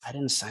I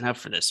didn't sign up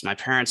for this. My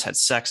parents had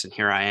sex and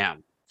here I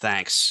am.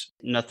 Thanks.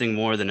 Nothing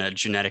more than a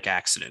genetic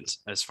accident,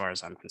 as far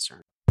as I'm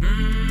concerned.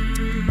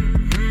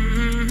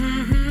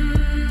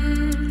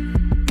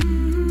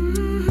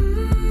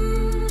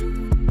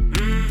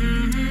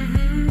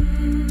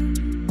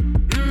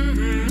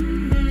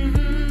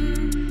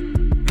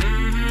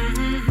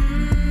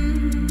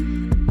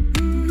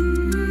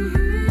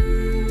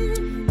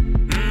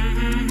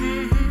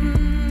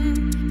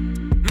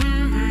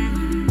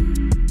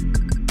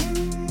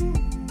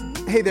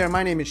 Hey there,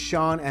 my name is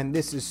Sean, and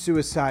this is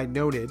Suicide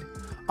Noted.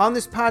 On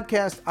this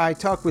podcast, I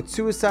talk with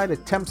suicide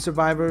attempt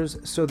survivors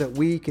so that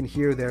we can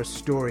hear their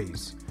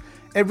stories.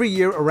 Every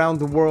year around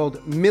the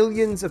world,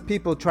 millions of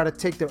people try to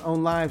take their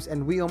own lives,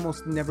 and we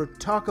almost never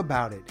talk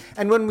about it.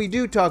 And when we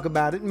do talk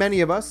about it,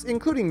 many of us,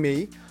 including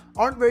me,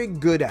 aren't very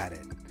good at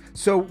it.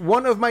 So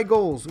one of my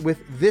goals with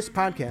this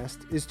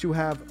podcast is to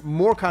have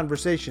more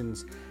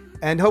conversations,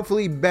 and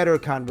hopefully better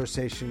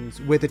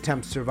conversations with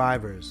attempt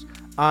survivors.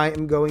 I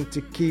am going to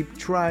keep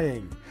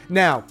trying.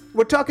 Now,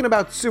 we're talking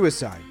about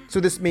suicide, so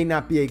this may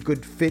not be a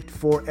good fit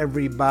for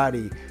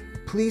everybody.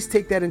 Please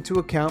take that into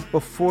account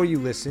before you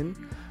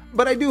listen.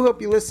 But I do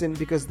hope you listen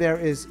because there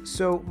is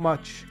so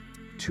much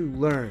to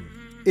learn.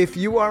 If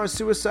you are a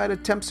suicide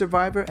attempt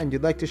survivor and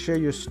you'd like to share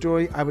your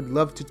story, I would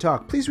love to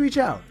talk. Please reach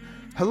out.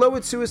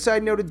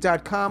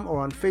 hello@suicidenoted.com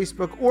or on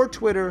Facebook or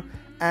Twitter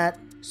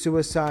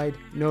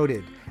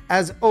 @suicidenoted.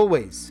 As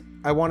always,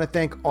 I want to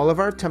thank all of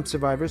our attempt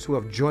survivors who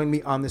have joined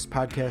me on this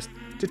podcast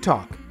to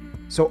talk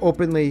so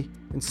openly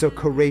and so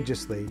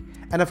courageously.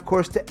 And of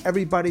course, to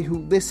everybody who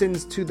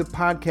listens to the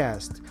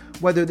podcast,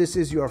 whether this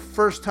is your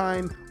first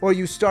time or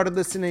you started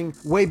listening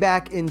way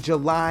back in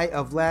July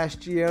of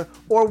last year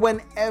or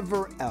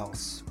whenever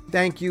else,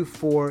 thank you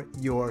for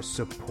your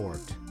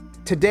support.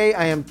 Today,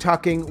 I am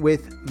talking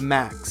with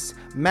Max.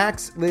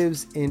 Max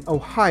lives in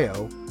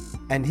Ohio,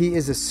 and he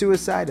is a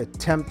suicide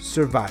attempt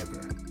survivor.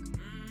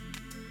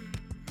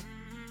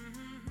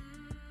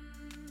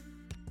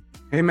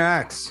 Hey,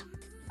 Max.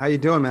 How you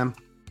doing, man?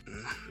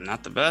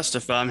 Not the best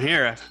if I'm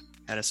here, I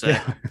gotta say.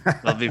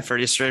 I'll be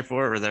pretty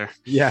straightforward there.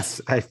 Yes,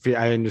 I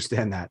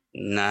understand that.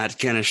 Not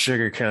gonna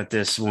sugarcoat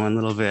this one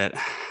little bit.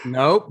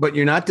 No, but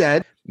you're not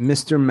dead.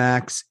 Mr.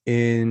 Max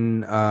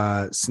in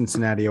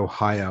Cincinnati,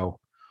 Ohio.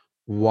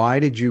 Why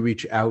did you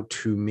reach out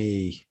to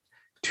me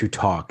to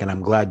talk? And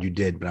I'm glad you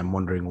did, but I'm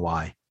wondering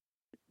why.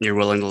 You're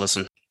willing to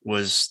listen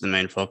was the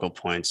main focal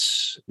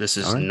points. This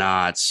is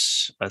not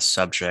a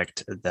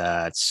subject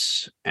that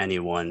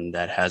anyone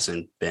that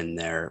hasn't been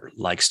there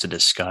likes to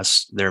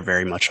discuss. They're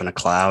very much on a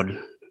cloud.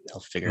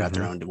 They'll figure out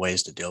their own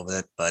ways to deal with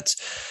it, but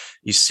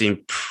you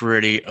seem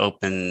pretty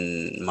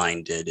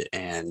open-minded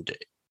and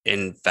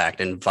in fact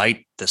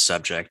invite the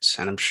subject.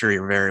 And I'm sure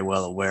you're very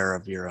well aware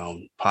of your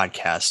own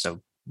podcast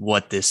of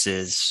what this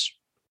is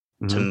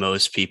to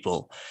most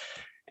people.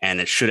 And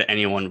it should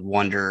anyone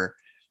wonder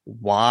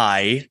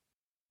why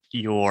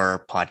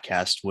your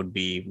podcast would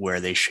be where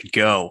they should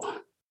go,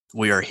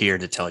 we are here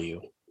to tell you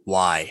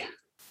why.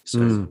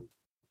 So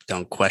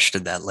don't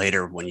question that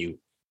later when you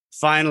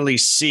finally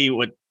see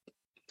what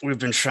we've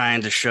been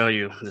trying to show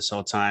you this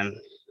whole time.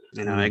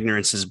 You know,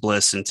 ignorance is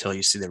bliss until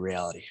you see the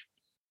reality.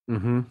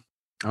 All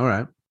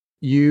right.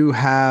 You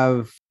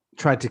have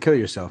tried to kill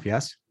yourself,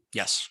 yes?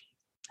 Yes.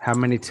 How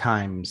many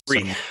times?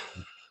 Three.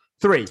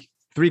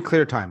 Three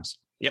clear times.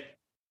 Yep.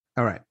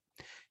 All right.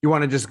 You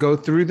want to just go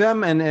through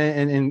them and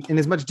in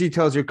as much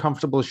detail as you're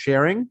comfortable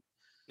sharing?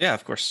 Yeah,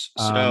 of course.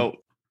 So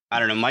I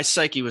don't know. My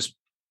psyche was,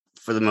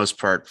 for the most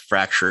part,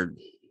 fractured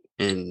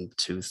in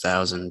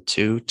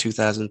 2002,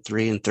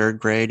 2003 in third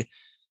grade.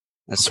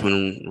 That's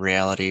when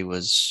reality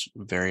was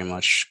very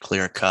much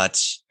clear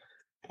cut.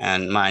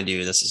 And mind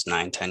you, this is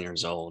 9-10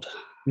 years old.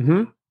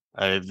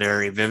 I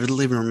very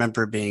vividly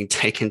remember being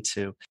taken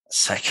to a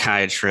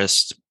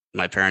psychiatrist.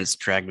 My parents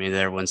dragged me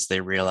there once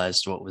they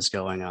realized what was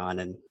going on.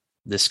 And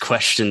this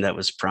question that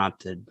was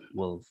prompted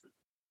will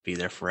be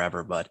there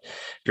forever. But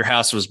if your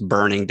house was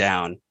burning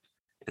down,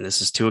 and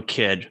this is to a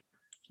kid,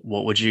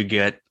 what would you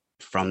get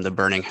from the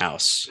burning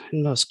house?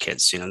 And most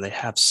kids, you know, they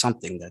have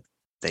something that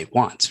they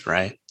want,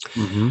 right?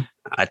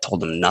 I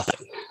told them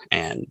nothing,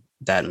 and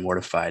that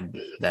mortified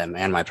them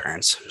and my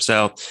parents.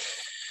 So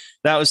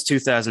that was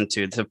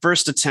 2002. The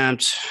first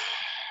attempt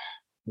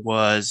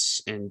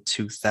was in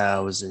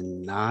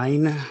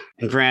 2009.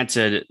 And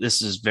granted,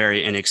 this is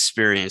very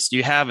inexperienced.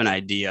 You have an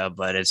idea,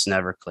 but it's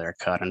never clear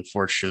cut.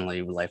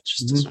 Unfortunately, life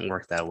just doesn't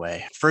work that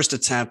way. First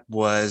attempt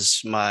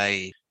was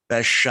my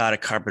best shot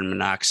at carbon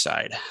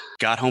monoxide.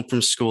 Got home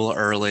from school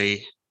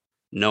early.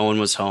 No one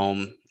was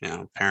home. You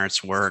know,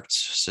 parents worked,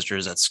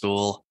 sisters at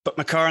school. Put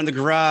my car in the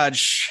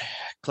garage,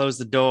 closed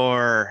the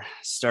door,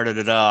 started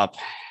it up.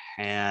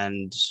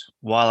 And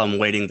while I'm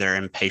waiting there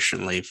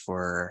impatiently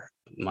for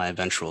my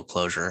eventual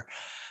closure,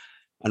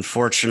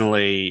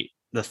 unfortunately,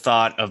 the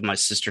thought of my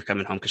sister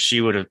coming home, because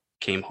she would have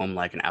came home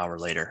like an hour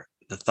later,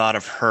 the thought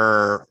of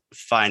her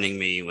finding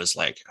me was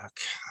like,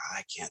 okay,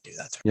 I can't do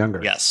that.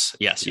 Younger. Yes,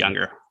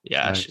 younger.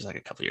 Yeah, Right. she's like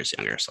a couple years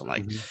younger. So I'm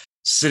like,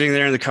 sitting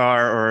there in the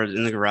car or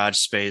in the garage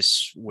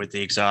space with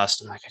the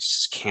exhaust. I'm like,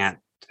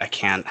 I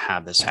can't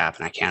have this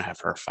happen. I can't have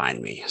her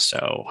find me.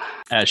 So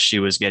as she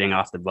was getting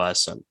off the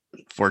bus,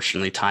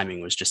 unfortunately,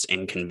 timing was just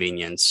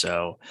inconvenient.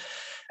 So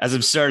as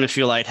I'm starting to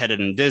feel lightheaded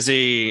and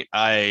dizzy,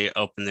 I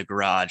opened the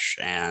garage,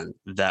 and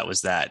that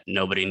was that.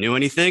 Nobody knew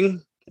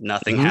anything.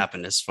 Nothing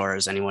happened as far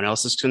as anyone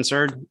else is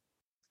concerned.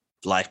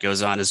 Life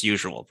goes on as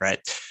usual, right?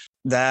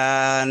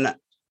 Then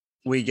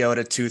we go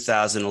to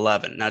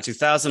 2011. Now,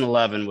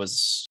 2011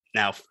 was,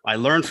 now I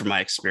learned from my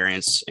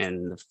experience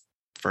in the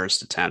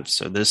first attempt.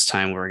 So this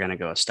time we're going to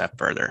go a step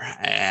further.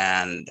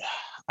 And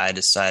I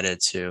decided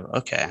to,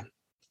 okay,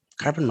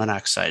 carbon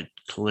monoxide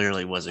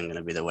clearly wasn't going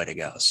to be the way to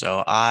go.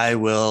 So I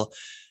will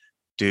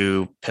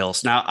do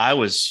pills. Now, I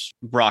was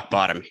rock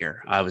bottom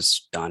here. I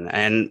was done.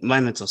 And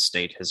my mental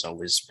state has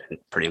always been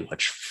pretty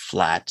much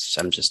flat.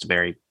 So I'm just a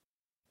very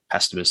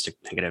pessimistic,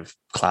 negative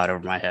cloud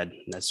over my head.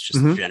 That's just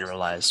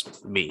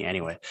generalized me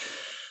anyway.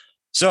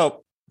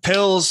 So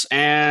pills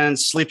and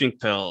sleeping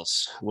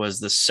pills was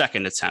the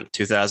second attempt,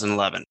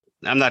 2011.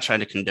 I'm not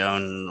trying to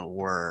condone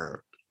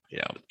or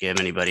give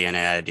anybody any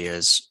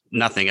ideas.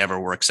 Nothing ever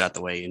works out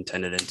the way you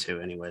intended it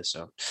to anyway.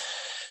 So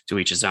to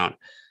each his own.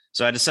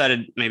 So I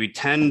decided maybe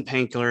 10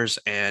 painkillers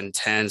and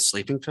 10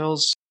 sleeping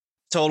pills.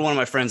 Told one of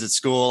my friends at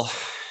school.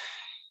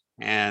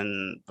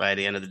 And by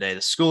the end of the day,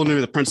 the school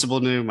knew, the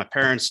principal knew, my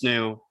parents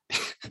knew,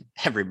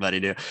 everybody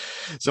knew.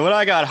 So when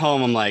I got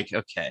home, I'm like,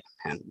 okay,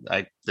 man,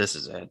 this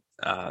is it.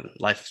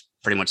 Life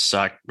pretty much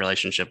sucked.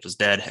 Relationship was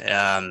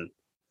dead.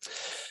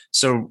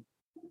 So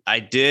I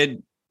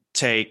did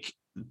take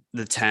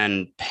the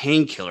 10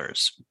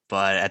 painkillers,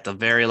 but at the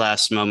very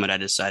last moment, I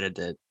decided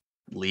to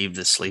leave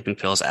the sleeping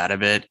pills out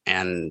of it.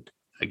 And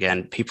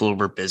again, people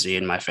were busy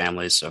in my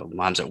family. So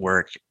mom's at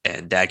work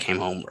and dad came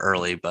home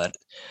early, but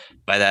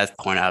by that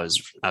point I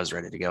was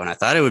ready to go. And I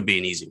thought it would be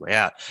an easy way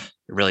out. It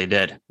really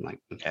did. I'm like,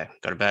 okay,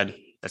 go to bed.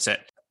 That's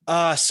it.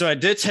 So I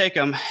did take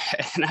them.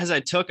 And as I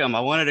took them, I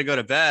wanted to go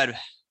to bed,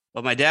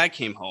 but my dad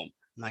came home.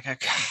 I'm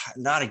like,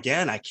 not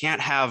again. I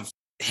can't have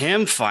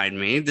him find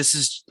me.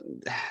 This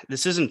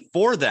isn't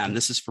for them.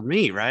 This is for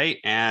me. Right.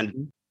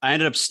 And I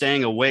ended up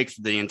staying awake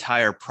for the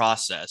entire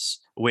process.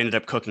 We ended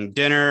up cooking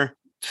dinner,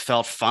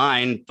 felt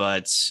fine,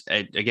 but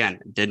again,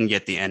 didn't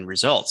get the end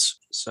results.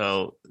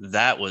 So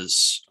that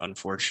was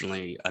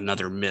unfortunately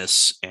another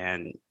miss.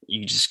 And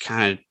you just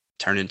kind of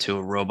turn into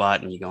a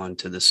robot and you go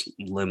into this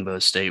limbo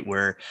state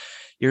where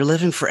you're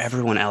living for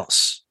everyone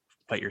else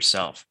but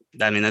yourself.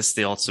 I mean, that's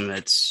the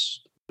ultimate,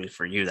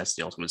 for you, that's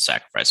the ultimate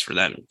sacrifice for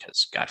them,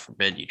 because God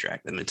forbid you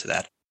drag them into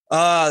that.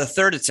 The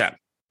third attempt,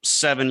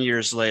 7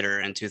 years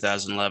later in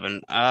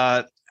 2011,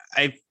 I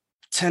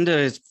tend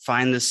to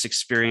find this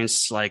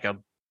experience like a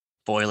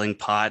boiling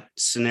pot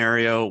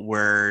scenario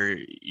where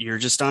you're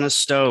just on a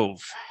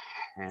stove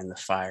and the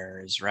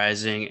fire is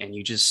rising and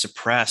you just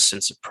suppress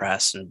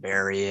and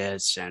bury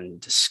it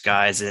and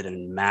disguise it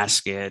and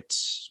mask it,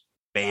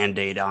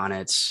 Band-Aid on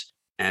it,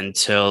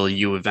 until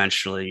you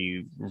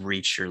eventually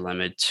reach your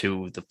limit,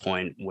 to the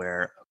point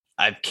where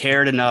I've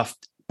cared enough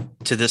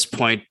to this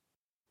point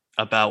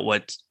about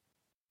what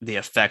the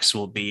effects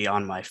will be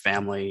on my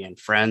family and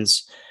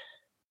friends.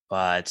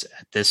 But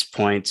at this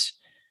point,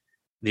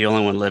 the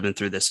only one living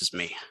through this is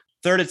me.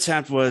 Third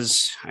attempt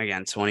was,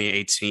 again,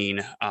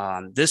 2018.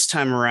 This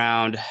time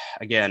around,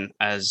 again,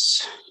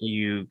 as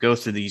you go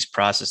through these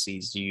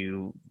processes,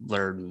 you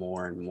learn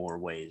more and more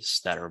ways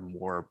that are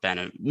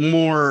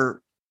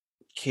more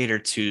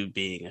catered to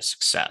being a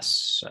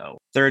success. So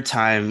third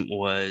time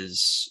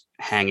was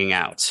hanging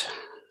out.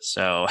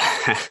 So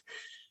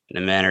in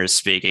a manner of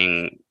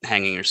speaking,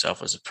 hanging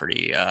yourself was a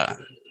pretty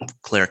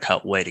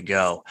clear-cut way to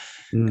go.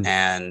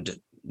 And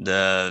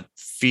the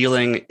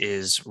feeling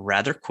is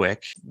rather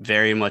quick,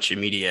 very much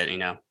immediate,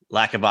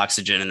 lack of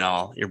oxygen and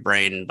all. Your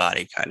brain and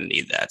body kind of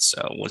need that.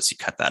 So once you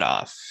cut that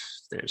off,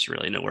 there's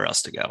really nowhere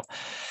else to go.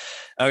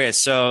 Okay,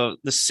 so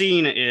the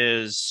scene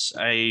is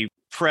I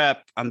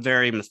prep. I'm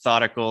very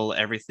methodical.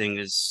 Everything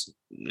is,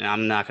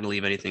 I'm not going to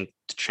leave anything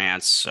to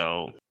chance.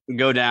 So we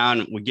go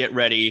down, we get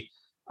ready.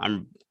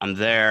 I'm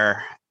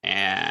there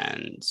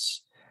and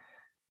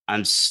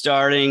I'm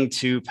starting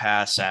to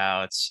pass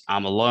out.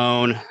 I'm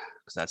alone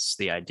because that's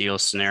the ideal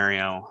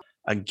scenario.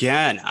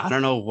 Again, I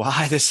don't know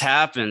why this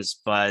happens,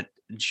 but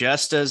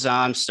just as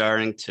I'm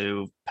starting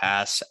to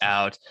pass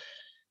out,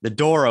 the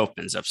door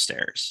opens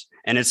upstairs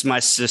and it's my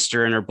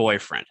sister and her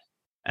boyfriend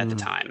at the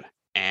time.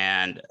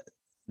 And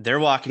they're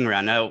walking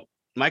around. Now,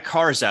 my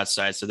car is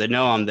outside, so they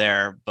know I'm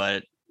there,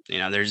 but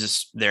they're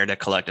just there to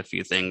collect a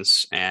few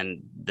things,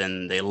 and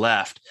then they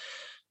left.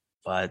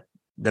 But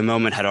the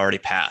moment had already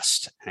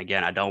passed. And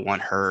again, I don't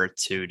want her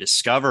to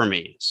discover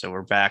me. So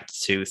we're back to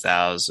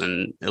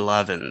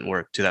 2011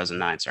 or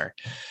 2009, sorry.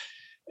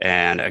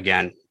 And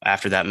again,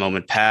 after that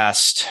moment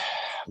passed,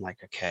 I'm like,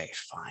 okay,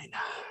 fine.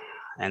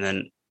 And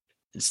then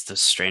it's the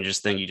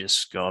strangest thing. You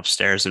just go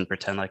upstairs and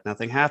pretend like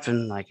nothing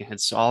happened. Like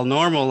it's all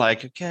normal.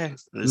 Like, okay,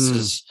 this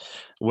is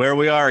where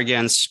we are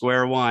again,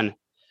 square one.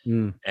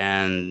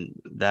 And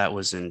that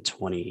was in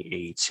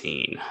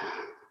 2018.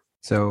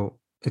 So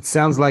It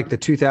sounds like the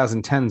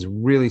 2010s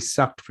really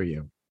sucked for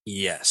you.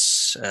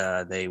 Yes,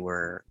 they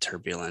were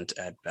turbulent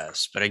at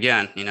best. But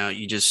again,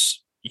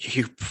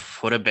 you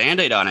put a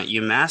band-aid on it,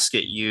 you mask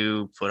it,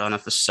 you put on a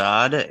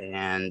facade,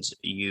 and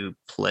you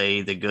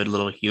play the good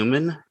little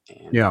human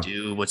and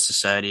do what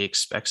society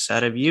expects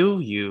out of you.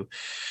 You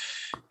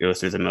go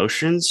through the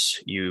motions,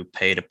 you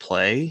pay to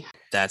play.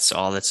 That's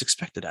all that's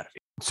expected out of you.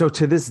 So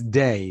to this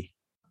day,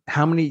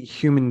 how many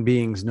human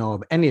beings know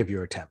of any of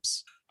your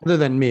attempts? Other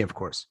than me, of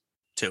course.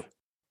 2.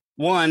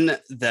 One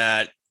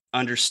that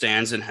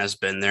understands and has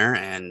been there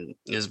and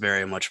is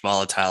very much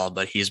volatile,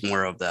 but he's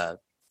more of the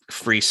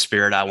free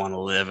spirit. I want to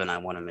live and I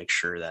want to make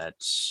sure that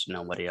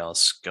nobody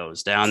else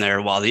goes down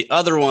there, while the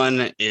other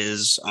one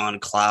is on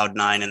cloud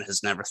 9 and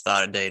has never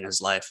thought a day in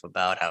his life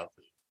about how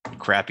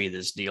crappy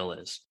this deal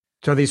is.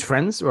 So are these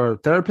friends or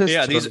therapists?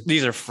 Yeah,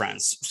 these are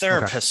friends.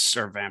 Therapists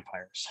are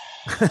vampires.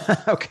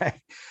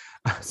 Okay.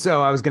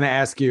 So I was going to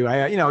ask you,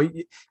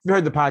 you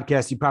heard the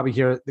podcast, you probably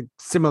hear the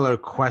similar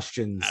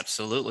questions.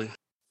 Absolutely.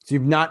 So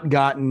you've not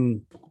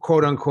gotten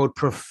quote unquote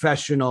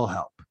professional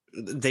help.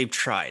 They've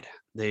tried.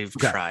 They've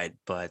tried,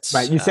 but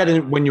right. You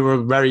said when you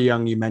were very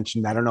young, you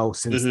mentioned, I don't know,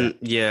 since then.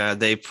 Yeah,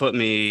 they put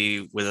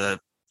me with a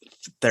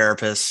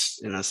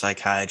therapist and a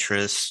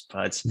psychiatrist,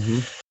 but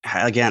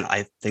again,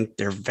 I think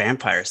they're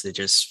vampires. They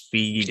just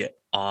feed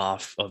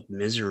off of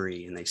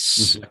misery and they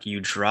suck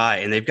you dry.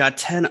 And they've got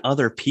 10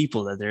 other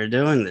people that they're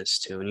doing this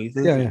to, and you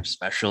think they're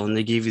special, and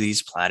they give you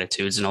these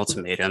platitudes and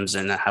ultimatums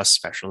and how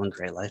special and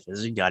great life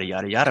is, yada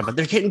yada yada. But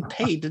they're getting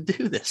paid to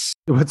do this.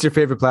 What's your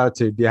favorite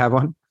platitude? Do you have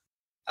one?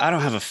 I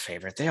don't have a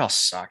favorite. They all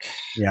suck.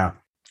 Yeah.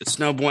 It's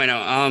no bueno.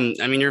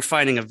 I mean, you're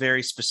finding a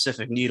very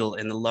specific needle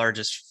in the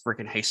largest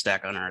freaking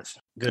haystack on earth.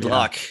 Good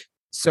luck.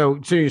 So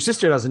your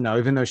sister doesn't know,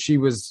 even though she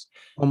was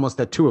almost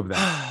at 2 of them.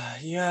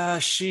 Yeah,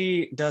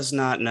 she does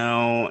not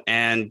know.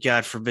 And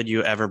God forbid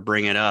you ever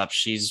bring it up.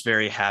 She's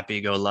very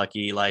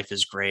happy-go-lucky. Life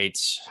is great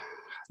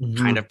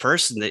kind of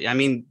person.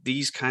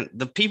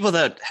 The people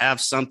that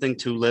have something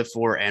to live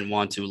for and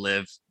want to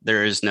live,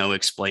 there is no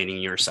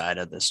explaining your side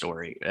of the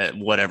story,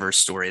 whatever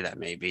story that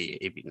may be,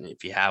 even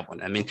if you have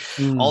one. I mean,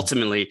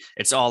 ultimately,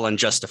 it's all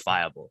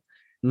unjustifiable.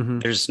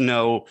 There's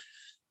no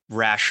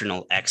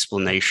rational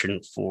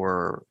explanation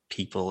for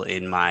people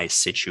in my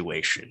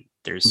situation.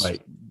 There's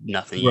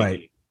nothing you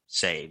can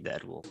say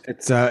that will.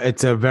 It's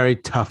a very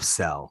tough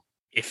sell.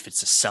 If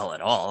it's a sell at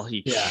all.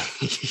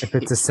 If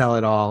it's a sell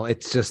at all,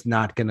 it's just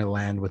not going to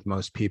land with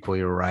most people.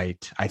 You're right.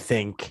 I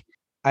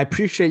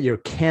appreciate your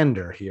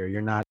candor here.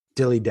 You're not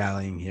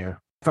dilly-dallying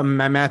here. If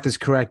my math is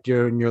correct,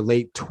 you're in your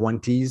late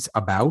 20s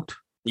about?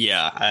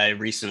 Yeah, I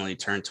recently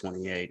turned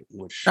 28,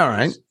 which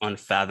is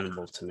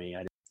unfathomable to me.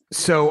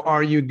 So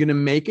are you going to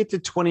make it to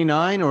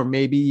 29 or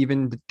maybe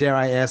even, dare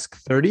I ask,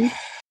 30?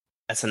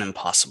 That's an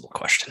impossible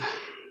question.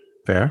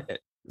 Fair.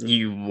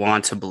 You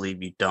want to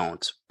believe you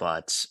don't,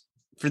 but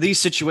for these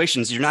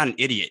situations, you're not an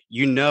idiot.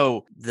 You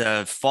know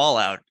the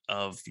fallout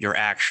of your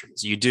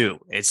actions. You do.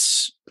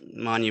 It's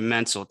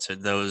monumental to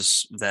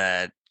those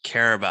that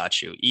care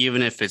about you,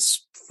 even if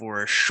it's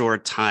for a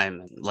short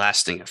time and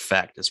lasting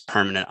effect is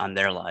permanent on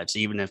their lives.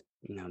 Even if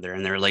they're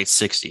in their late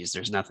 60s,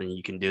 there's nothing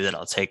you can do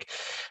that'll take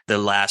the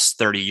last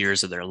 30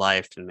 years of their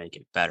life and make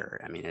it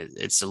better. I mean,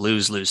 it's a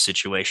lose-lose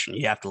situation.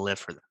 You have to live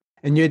for them.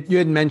 And you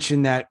had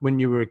mentioned that when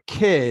you were a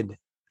kid,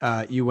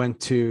 you went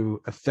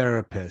to a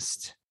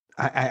therapist.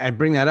 I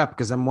bring that up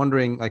because I'm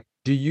wondering,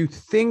 do you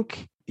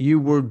think you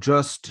were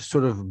just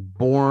sort of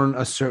born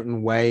a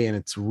certain way and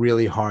it's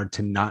really hard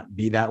to not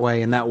be that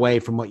way? And that way,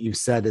 from what you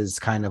said, is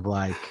kind of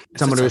like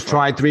someone who's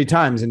tried 3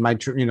 times and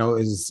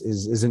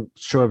isn't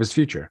sure of his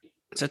future.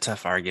 It's a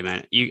tough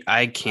argument.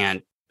 I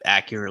can't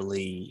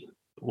accurately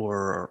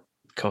or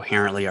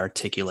coherently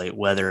articulate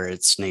whether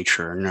it's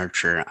nature or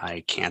nurture.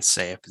 I can't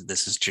say if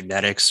this is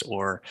genetics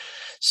or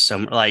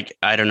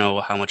I don't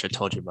know how much I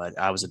told you, but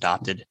I was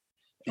adopted.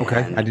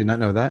 Okay. I did not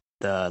know that.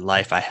 The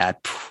life I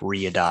had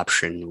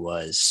pre-adoption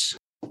was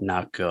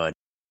not good.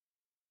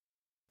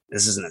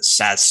 This isn't a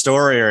sad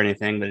story or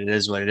anything, but it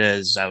is what it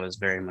is. I was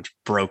very much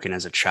broken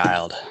as a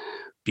child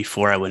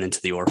before I went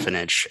into the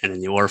orphanage, and then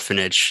the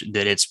orphanage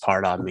did its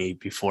part on me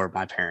before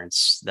my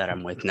parents that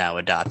I'm with now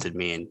adopted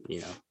me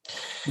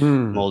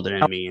and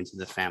molded me into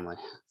the family.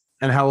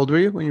 And how old were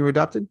you when you were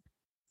adopted?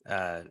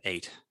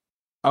 8.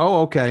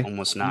 Oh, okay.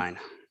 Almost 9.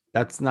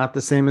 That's not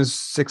the same as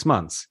 6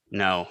 months.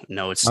 No,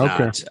 it's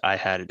not. I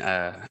had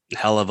a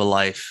hell of a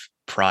life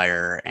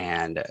prior,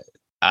 and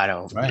I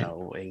don't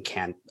know and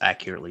can't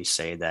accurately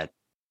say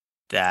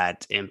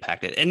that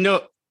impacted. And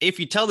no, if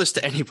you tell this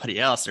to anybody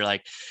else, they're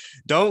like,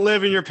 don't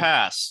live in your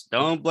past.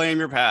 Don't blame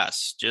your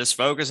past. Just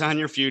focus on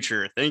your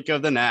future. Think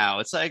of the now.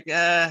 It's like,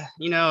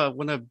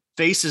 when a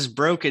vase is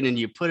broken and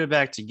you put it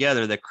back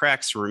together, the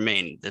cracks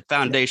remain. The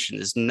foundation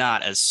is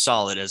not as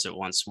solid as it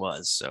once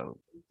was. So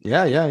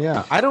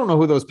Yeah. I don't know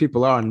who those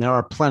people are, and there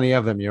are plenty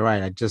of them. You're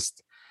right.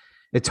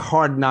 It's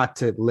hard not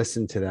to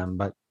listen to them,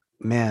 but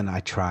man, I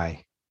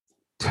try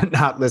to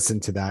not listen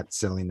to that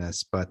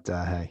silliness. But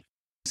hey,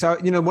 so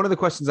one of the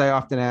questions I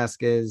often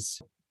ask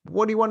is,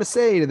 what do you want to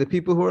say to the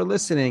people who are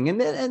listening?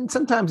 And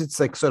sometimes it's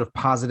like sort of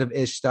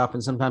positive-ish stuff,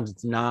 and sometimes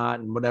it's not,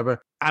 and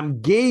whatever.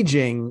 I'm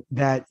gauging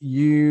that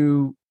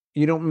you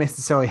don't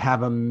necessarily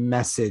have a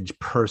message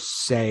per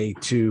se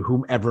to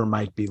whomever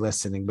might be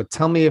listening, but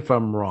tell me if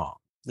I'm wrong.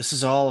 This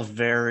is all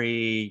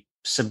very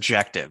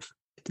subjective.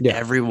 Yeah.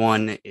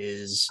 Everyone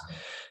is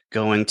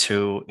going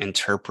to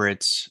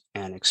interpret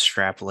and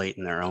extrapolate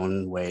in their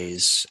own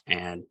ways.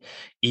 And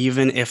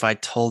even if I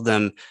told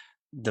them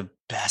the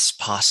best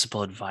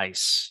possible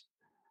advice,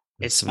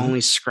 it's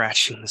only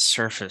scratching the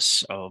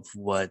surface of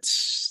what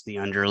the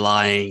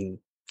underlying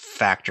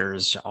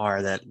factors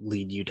are that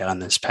lead you down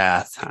this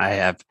path. I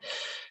have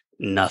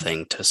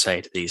nothing to say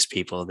to these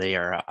people. They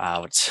are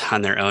out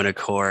on their own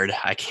accord.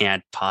 I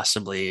can't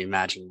possibly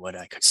imagine what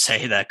I could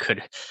say that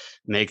could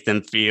make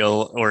them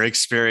feel or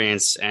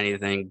experience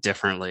anything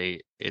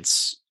differently.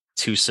 It's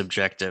too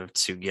subjective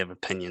to give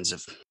opinions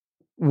of.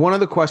 One of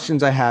the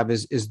questions I have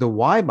is the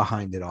why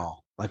behind it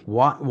all. Like,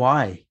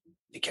 why?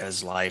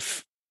 Because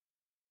life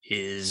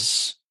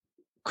is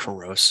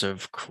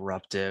corrosive,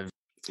 corruptive.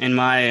 In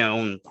my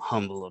own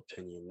humble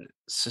opinion,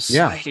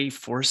 society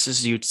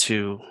forces you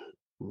to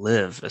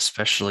live,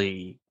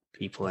 especially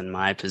people in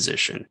my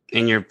position.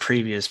 In your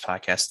previous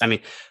podcast, I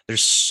mean,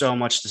 there's so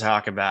much to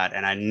talk about,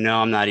 and I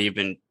know I'm not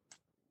even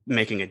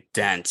making a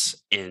dent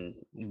in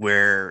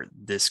where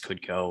this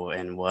could go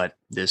and what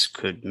this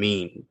could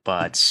mean.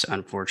 But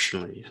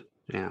unfortunately,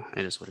 yeah,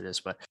 it is what it is.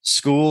 But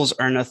schools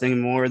are nothing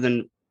more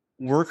than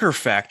worker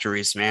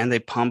factories, man. They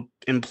pump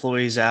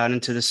employees out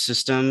into the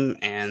system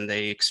and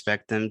they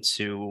expect them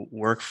to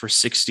work for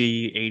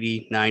 60,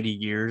 80, 90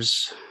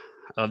 years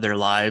of their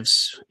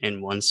lives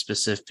in one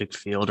specific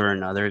field or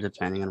another,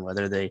 depending on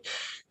whether they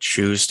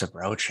choose to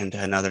broach into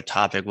another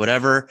topic.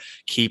 Whatever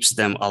keeps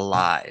them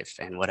alive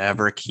and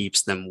whatever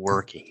keeps them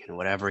working and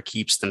whatever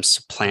keeps them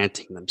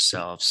supplanting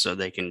themselves so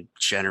they can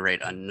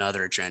generate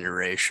another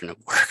generation of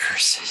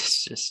workers.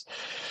 It's just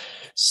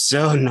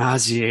so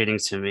nauseating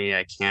to me.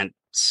 I can't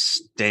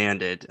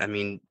stand it. I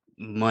mean,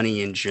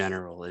 money in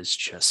general is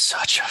just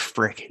such a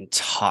freaking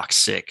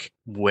toxic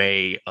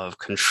way of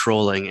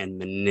controlling and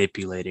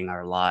manipulating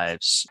our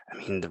lives. I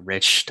mean, the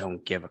rich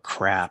don't give a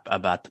crap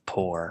about the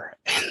poor,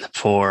 and the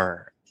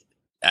poor,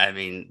 I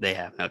mean, they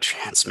have no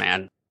chance,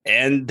 man.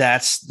 And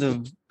that's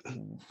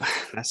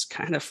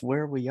kind of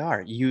where we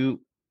are.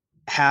 You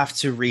have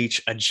to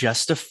reach a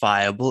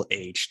justifiable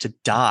age to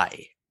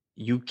die.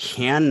 You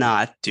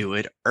cannot do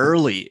it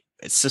early.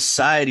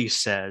 Society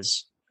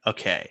says,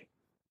 okay,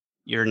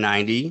 you're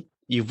 90,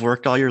 you've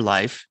worked all your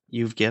life,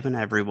 you've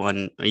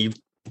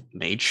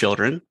made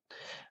children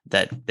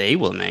that they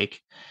will make.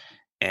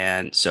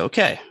 And so,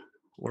 okay,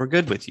 we're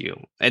good with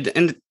you.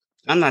 And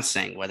I'm not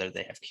saying whether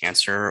they have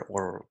cancer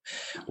or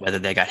whether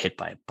they got hit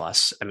by a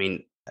bus. I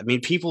mean,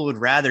 people would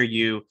rather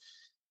you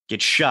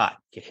get shot,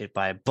 get hit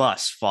by a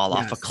bus, fall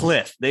off a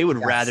cliff. They would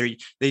rather,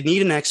 they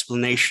need an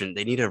explanation.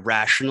 They need a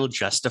rational,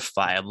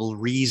 justifiable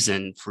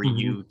reason for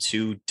you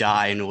to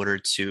die in order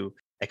to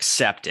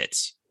accept it.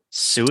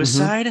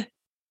 Suicide?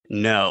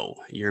 No,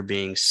 you're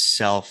being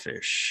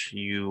selfish.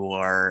 You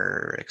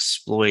are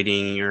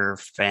exploiting your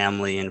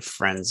family and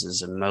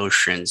friends'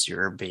 emotions.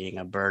 You're being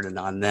a burden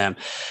on them.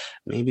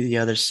 Maybe the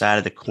other side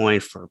of the coin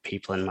for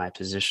people in my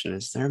position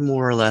is they're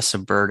more or less a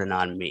burden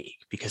on me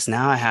because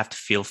now I have to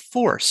feel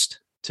forced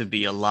to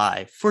be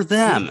alive for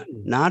them,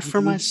 not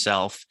for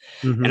myself.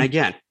 And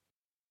again,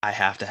 I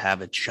have to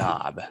have a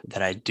job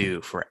that I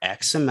do for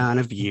X amount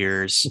of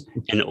years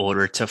in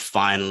order to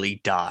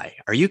finally die.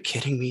 Are you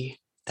kidding me?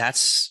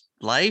 That's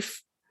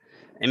life.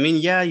 I mean,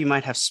 yeah, you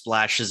might have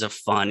splashes of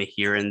fun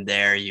here and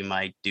there. You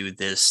might do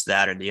this,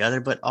 that, or the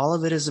other, but all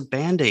of it is a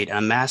Band-Aid,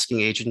 a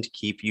masking agent to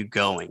keep you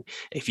going.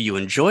 If you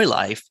enjoy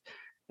life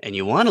and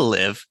you want to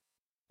live,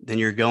 then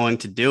you're going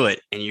to do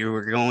it. And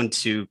you're going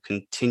to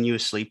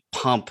continuously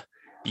pump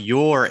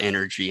your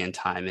energy and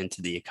time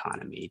into the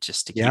economy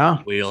just to keep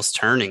the wheels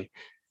turning.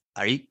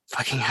 Are you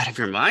fucking out of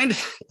your mind?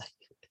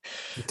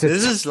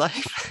 This is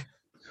life.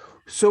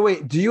 So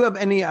wait, do you have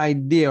any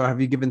idea or have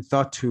you given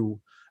thought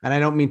to, and I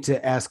don't mean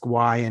to ask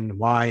why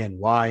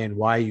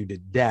you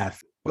did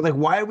death, but like,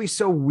 why are we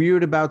so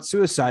weird about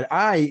suicide?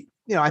 I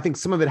think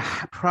some of it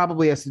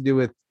probably has to do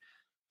with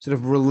sort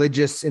of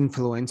religious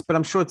influence, but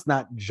I'm sure it's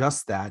not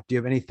just that. Do you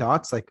have any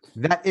thoughts? Like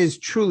that is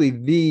truly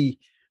the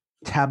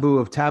taboo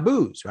of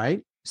taboos,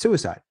 right?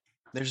 Suicide.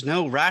 There's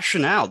no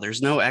rationale.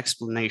 There's no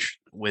explanation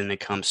when it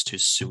comes to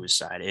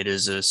suicide. It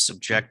is a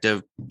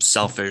subjective,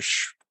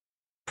 selfish,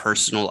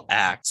 personal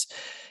act.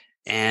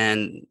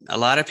 And a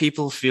lot of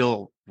people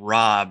feel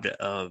robbed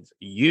of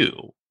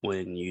you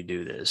when you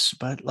do this.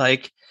 But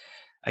like,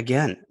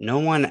 again, no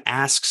one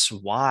asks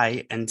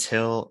why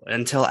until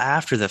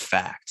after the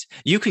fact.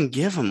 You can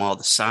give them all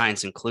the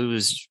signs and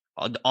clues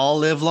all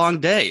live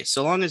long day.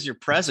 So long as you're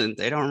present,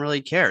 they don't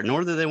really care,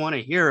 nor do they want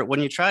to hear it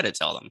when you try to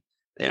tell them.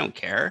 They don't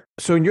care.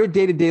 So in your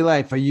day-to-day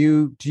life, do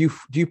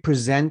you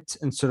present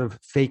and sort of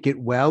fake it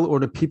well, or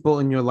do people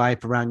in your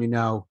life around you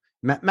know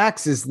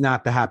Max is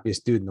not the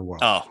happiest dude in the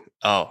world? Oh,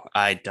 Oh,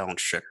 I don't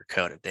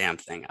sugarcoat a damn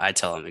thing. I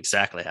tell them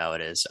exactly how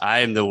it is. I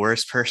am the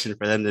worst person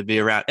for them to be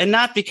around. And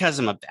not because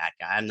I'm a bad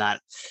guy. I'm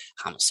not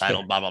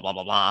homicidal, Sure. blah, blah, blah,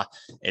 blah, blah.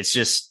 It's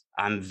just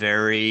I'm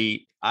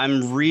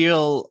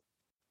real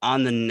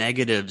on the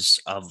negatives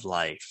of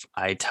life.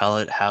 I tell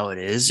it how it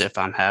is if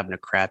I'm having a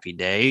crappy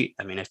day.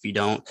 I mean, if you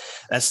don't,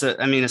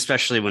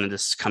 especially when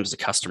this comes to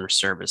customer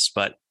service,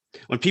 but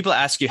when people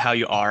ask you how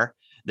you are,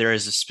 there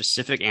is a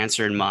specific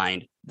answer in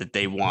mind that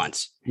they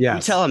want. You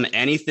Yes. tell them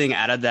anything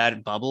out of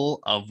that bubble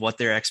of what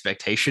their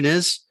expectation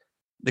is,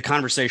 the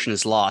conversation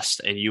is lost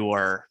and you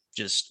are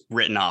just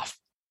written off.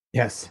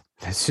 Yes,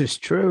 this is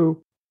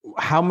true.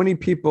 How many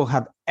people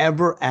have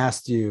ever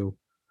asked you,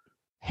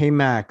 "Hey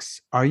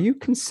Max, are you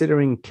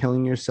considering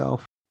killing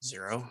yourself?"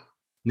 Zero.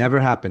 Never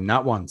happened,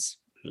 not once.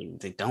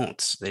 They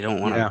don't. They don't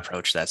want to Yeah.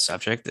 approach that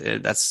subject.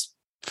 That's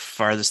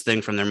farthest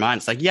thing from their mind.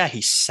 It's like, yeah,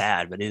 he's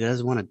sad, but he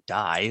doesn't want to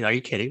die. Are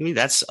you kidding me?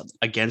 That's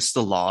against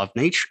the law of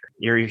nature.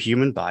 Your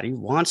human body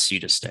wants you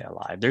to stay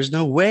alive. There's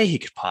no way he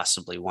could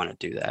possibly want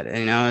to do that.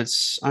 And,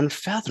 it's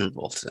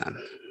unfathomable to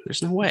them.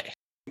 There's no way.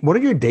 What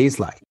are your days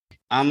like?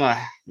 I'm a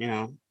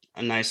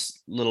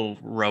nice little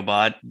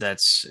robot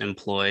that's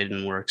employed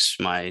and works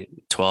my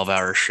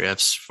 12-hour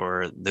shifts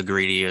for the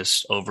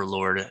greediest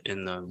overlord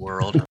in the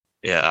world.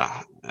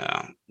 Yeah,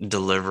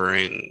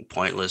 delivering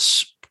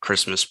pointless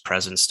Christmas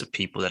presents to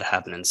people that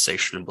have an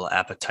insatiable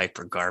appetite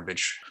for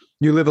garbage.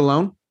 You live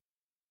alone?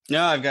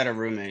 No, I've got a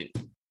roommate.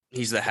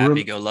 He's the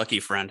happy-go-lucky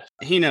friend.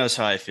 He knows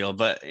how I feel,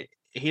 but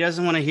he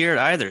doesn't want to hear it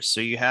either. So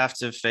you have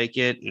to fake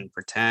it and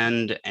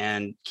pretend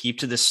and keep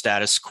to the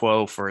status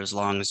quo for as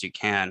long as you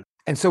can.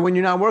 And so when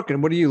you're not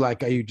working, what are you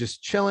like? Are you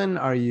just chilling?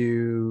 Are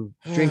you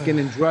drinking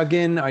and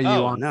drugging? Are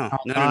you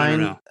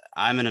No.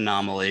 I'm an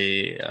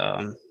anomaly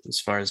as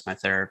far as my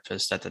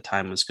therapist at the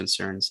time was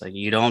concerned. It's like,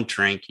 you don't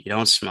drink, you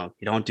don't smoke,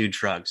 you don't do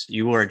drugs.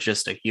 You are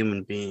just a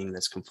human being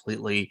that's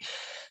completely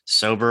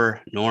sober,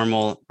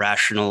 normal,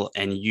 rational,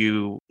 and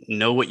you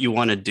know what you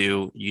want to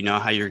do. You know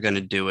how you're going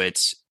to do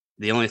it.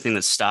 The only thing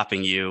that's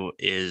stopping you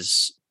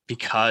is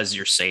because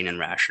you're sane and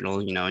rational,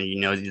 and you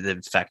know the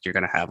effect you're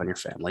going to have on your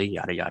family,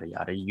 yada, yada,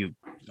 yada. You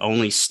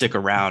only stick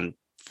around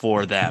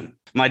for them.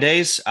 My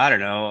days, I don't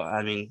know.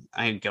 I mean,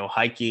 I go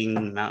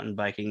hiking, mountain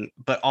biking,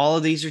 but all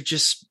of these are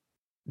just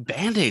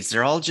band-aids.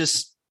 They're all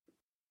just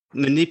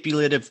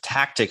manipulative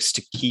tactics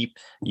to keep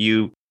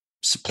you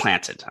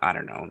supplanted. I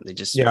don't know. They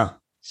just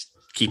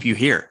keep you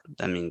here.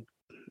 I mean,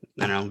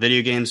 I don't know,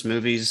 video games,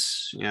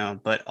 movies,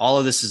 but all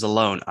of this is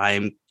alone.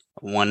 I'm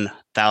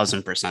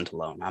 1000%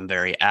 alone. I'm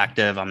very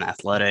active. I'm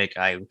athletic.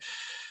 I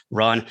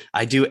run.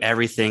 I do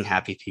everything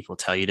happy people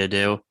tell you to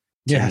do.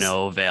 To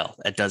no avail.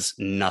 It does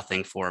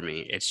nothing for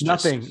me. It's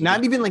nothing.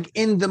 Not even like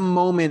in the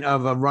moment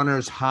of a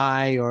runner's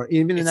high, or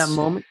even in that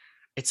moment.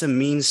 It's a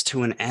means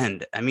to an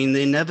end. I mean,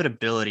 the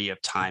inevitability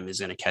of time is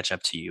going to catch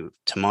up to you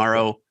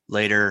tomorrow,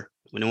 later,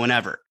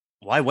 whenever.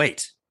 Why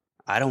wait?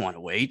 I don't want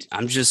to wait.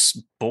 I'm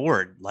just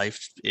bored.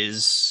 Life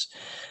is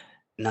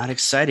not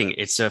exciting.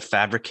 It's a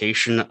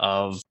fabrication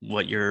of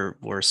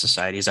where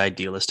society's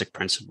idealistic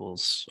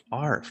principles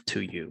are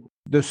to you.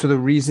 So the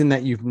reason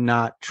that you've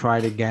not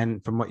tried again,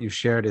 from what you've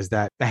shared, is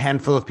that a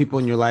handful of people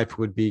in your life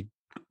would be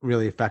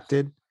really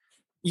affected?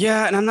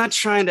 Yeah, and I'm not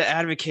trying to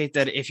advocate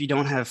that if you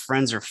don't have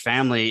friends or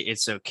family,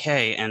 it's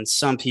okay. And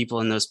some people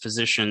in those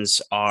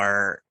positions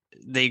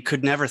they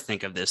could never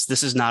think of this.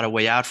 This is not a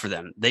way out for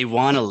them. They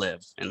want to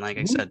live. And like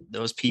I said,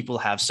 those people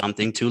have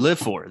something to live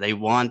for.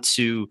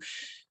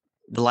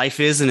 Life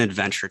is an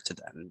adventure to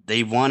them.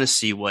 They want to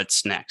see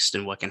what's next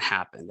and what can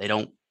happen. They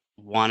don't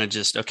want to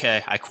just,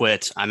 okay, I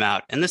quit, I'm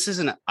out. And this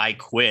isn't I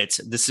quit.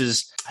 This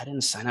is, I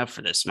didn't sign up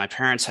for this. My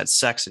parents had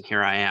sex and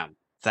here I am.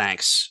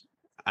 Thanks.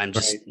 I'm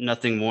just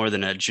nothing more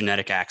than a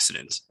genetic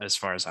accident as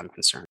far as I'm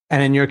concerned.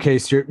 And in your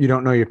case, you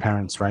don't know your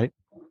parents, right?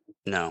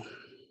 No,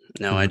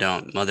 I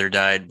don't. Mother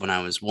died when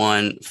I was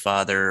 1.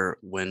 Father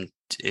went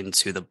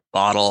into the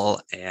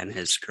bottle and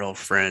his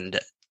girlfriend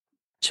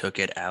took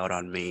it out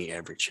on me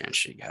every chance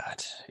she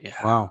got. Yeah.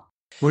 Wow.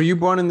 Were you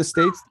born in the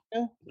States?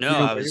 No,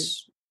 I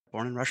was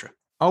born in Russia.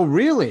 Oh,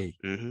 really?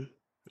 Mm-hmm.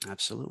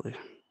 Absolutely.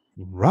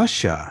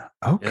 Russia.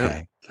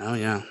 Okay. Yeah. Oh,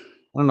 yeah.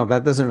 I don't know.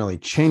 That doesn't really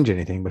change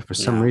anything, but for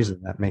some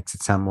reason that makes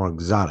it sound more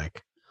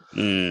exotic.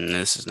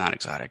 This is not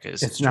exotic.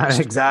 It's not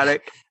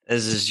exotic.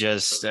 This is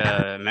just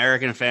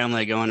American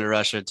family going to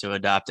Russia to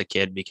adopt a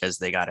kid because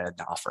they got an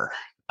offer.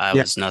 I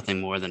was nothing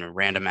more than a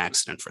random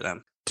accident for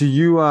them. Do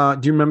you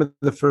remember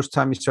the first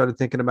time you started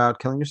thinking about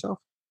killing yourself?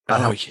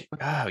 Oh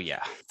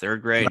yeah.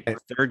 Third grade. Right.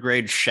 Third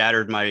grade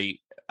shattered my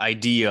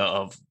idea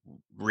of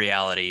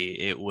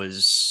reality.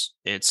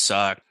 It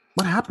sucked.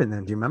 What happened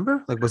then? Do you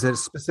remember? Like, was it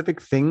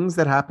specific things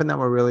that happened that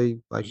were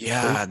really like?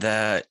 Yeah,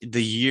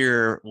 the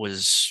year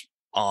was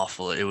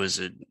awful. It was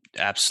an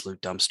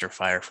absolute dumpster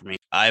fire for me.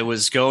 I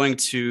was going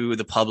to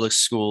the public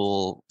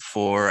school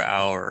for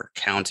our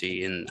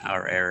county in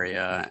our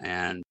area,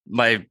 and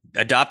my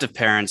adoptive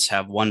parents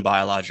have 1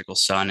 biological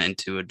son and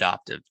 2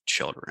 adoptive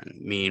children.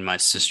 Me and my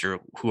sister,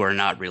 who are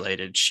not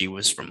related, she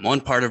was from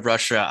one part of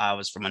Russia, I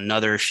was from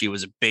another. She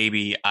was a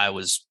baby, I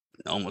was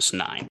almost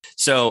 9.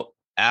 So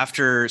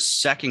after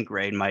second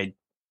grade,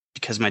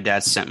 because my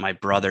dad sent my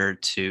brother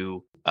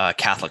to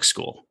Catholic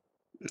school,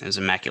 it was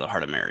Immaculate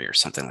Heart of Mary or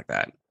something like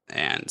that.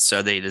 And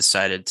so they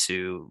decided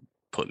to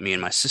put me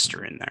and my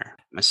sister in there.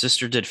 My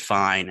sister did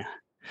fine.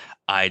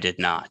 I did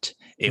not.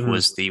 It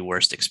was the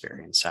worst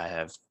experience I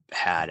have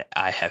had.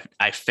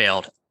 I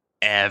failed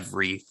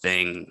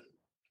everything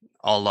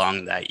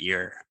along that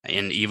year.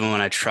 And even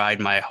when I tried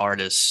my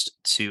hardest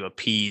to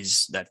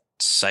appease that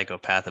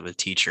psychopath of a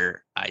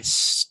teacher,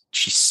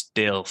 she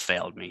still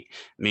failed me.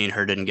 Me and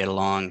her didn't get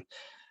along.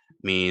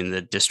 Me and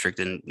the district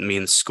and me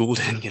and the school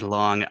didn't get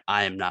along.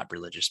 I am not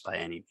religious by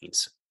any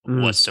means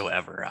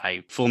whatsoever.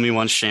 I fool me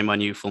once, shame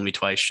on you. Fool me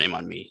twice, shame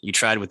on me. You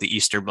tried with the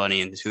Easter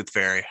Bunny and the Tooth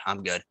Fairy.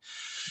 I'm good.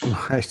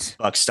 Right.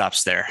 Buck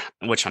stops there,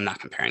 which I'm not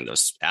comparing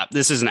those.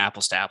 This isn't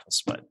apples to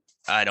apples, but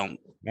I don't.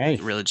 Hey.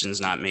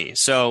 Religion's not me.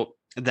 So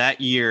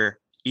that year,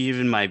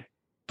 even my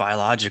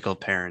biological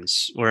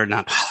parents, or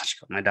not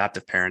biological, my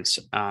adoptive parents,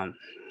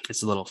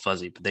 it's a little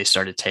fuzzy, but they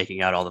started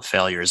taking out all the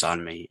failures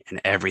on me,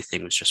 and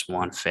everything was just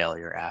one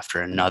failure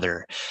after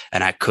another.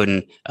 And I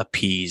couldn't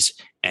appease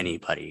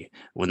anybody.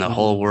 When the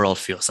whole world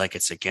feels like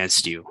it's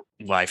against you,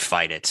 why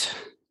fight it?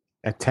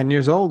 At 10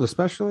 years old,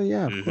 especially?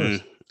 Yeah, of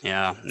course.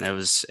 Yeah, it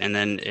was. And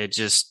then it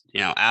just,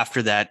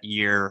 after that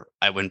year,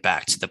 I went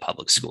back to the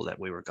public school that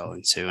we were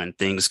going to, and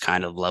things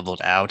kind of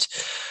leveled out.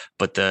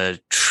 But the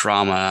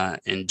trauma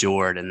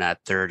endured in that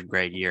third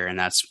grade year. And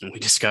that's when we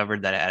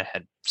discovered that I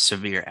had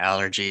severe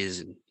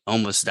allergies and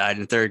almost died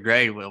in third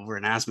grade over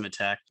an asthma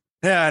attack.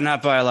 Yeah,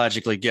 not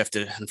biologically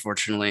gifted,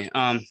 unfortunately.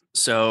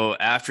 So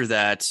after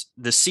that,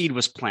 the seed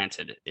was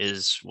planted,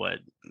 is what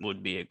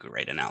would be a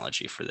great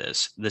analogy for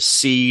this. The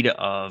seed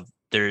of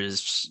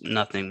there's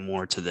nothing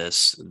more to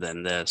this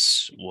than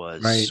this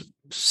was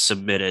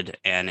submitted,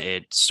 and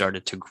it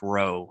started to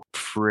grow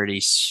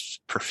pretty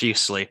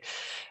profusely.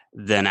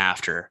 Then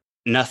after,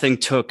 nothing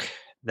took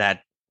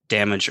that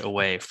damage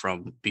away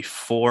from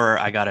before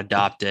I got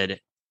adopted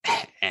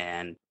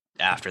and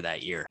after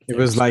that year. It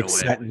was like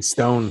set in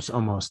stones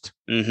almost.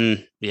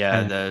 Yeah,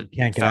 and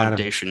the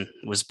foundation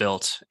was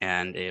built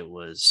and it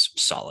was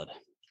solid.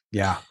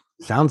 Yeah,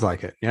 sounds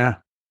like it. Yeah.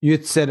 You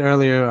had said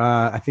earlier,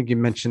 I think you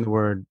mentioned the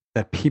word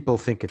that people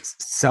think it's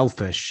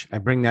selfish. I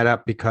bring that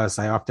up because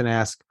I often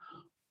ask,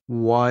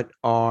 what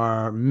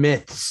are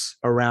myths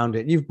around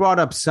it? You've brought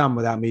up some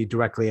without me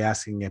directly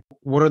asking it.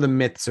 What are the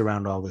myths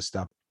around all this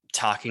stuff?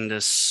 Talking to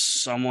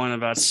someone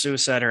about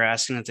suicide or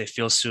asking if they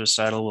feel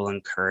suicidal will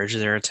encourage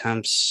their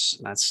attempts.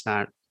 That's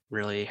not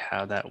really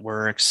how that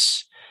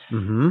works.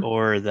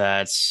 Or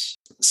that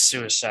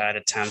suicide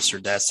attempts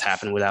or deaths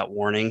happen without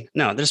warning.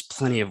 No, there's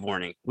plenty of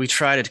warning. We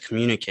try to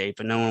communicate,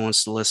 but no one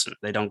wants to listen.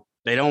 They don't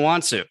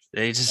want to.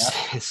 They just,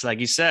 it's like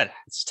you said,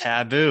 it's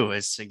taboo.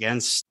 It's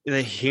against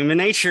the human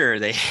nature.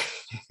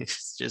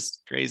 It's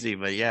just crazy.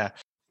 But yeah,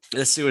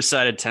 the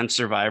suicide attempt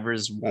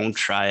survivors won't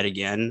try it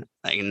again.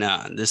 Like,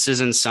 no, this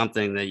isn't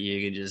something that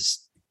you can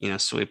just,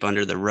 sweep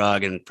under the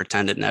rug and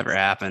pretend it never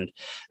happened.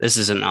 This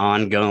is an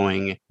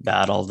ongoing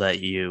battle that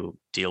you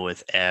deal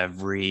with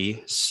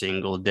every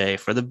single day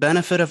for the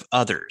benefit of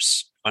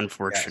others.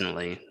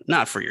 Unfortunately,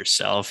 not for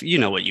yourself. You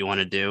know what you want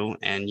to do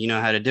and you know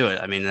how to do it.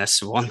 I mean,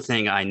 that's one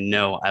thing I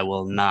know I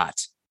will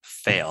not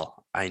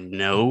fail. I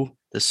know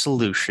the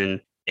solution.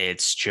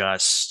 It's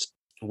just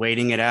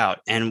waiting it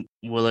out. And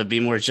will it be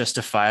more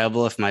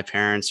justifiable if my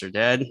parents are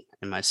dead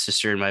and my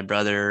sister and my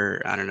brother,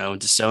 I don't know,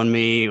 disown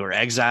me or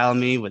exile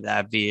me? Would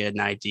that be an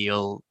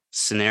ideal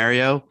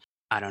scenario?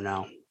 I don't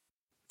know.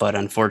 But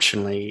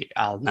unfortunately,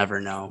 I'll never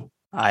know.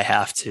 I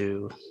have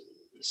to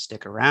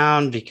stick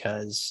around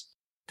because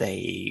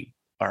they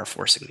are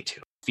forcing me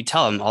to. If you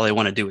tell them all they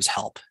want to do is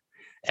help,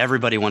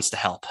 everybody wants to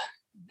help.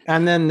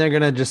 And then they're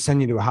going to just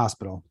send you to a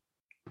hospital.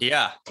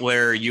 Yeah,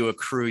 where you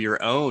accrue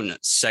your own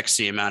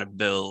sexy amount of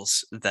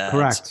bills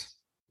that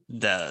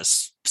the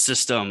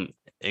system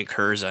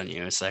incurs on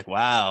you. It's like,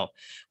 wow,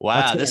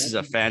 this is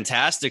a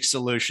fantastic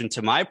solution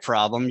to my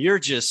problem. You're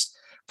just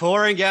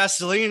pouring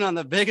gasoline on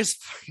the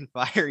biggest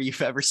fire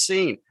you've ever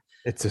seen.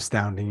 It's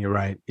astounding. You're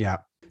right. Yeah.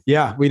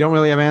 Yeah, we don't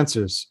really have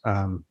answers.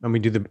 And we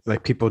do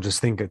people just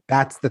think that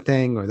that's the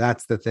thing or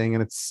that's the thing.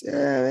 And it's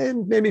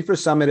maybe for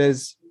some it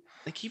is.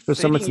 They keep for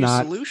some it's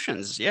not.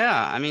 Solutions.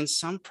 Yeah. I mean,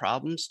 some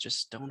problems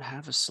just don't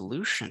have a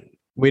solution.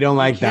 We don't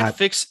like that. You can't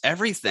fix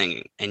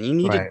everything and you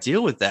need to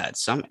deal with that.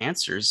 Some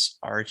answers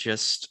are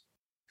just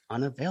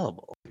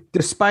unavailable.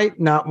 Despite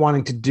not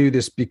wanting to do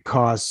this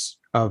because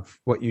of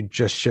what you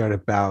just shared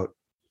about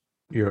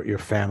your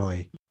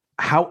family,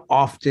 how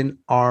often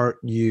are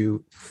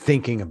you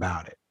thinking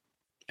about it?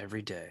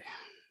 Every day.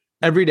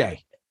 Every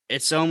day.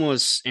 It's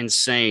almost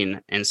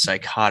insane and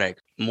psychotic.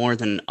 More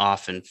than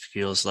often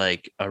feels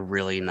like a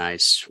really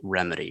nice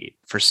remedy.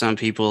 For some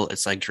people,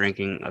 it's like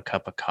drinking a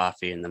cup of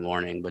coffee in the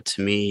morning. But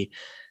to me,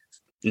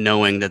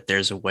 knowing that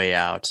there's a way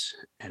out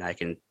and I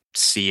can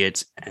see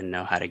it and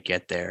know how to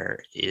get there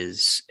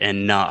is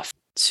enough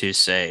to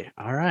say,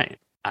 all right,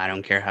 I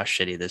don't care how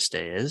shitty this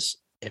day is.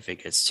 If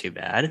it gets too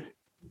bad,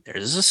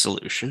 there's a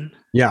solution.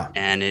 Yeah.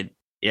 And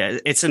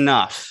it's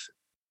enough.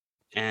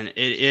 And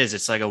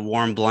it's like a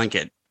warm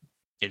blanket.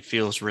 It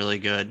feels really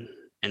good.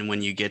 And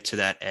when you get to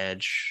that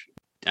edge,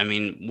 I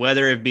mean,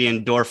 whether it be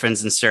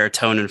endorphins and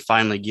serotonin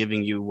finally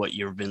giving you what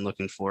you've been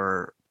looking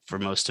for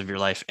most of your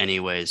life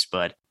anyways,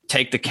 but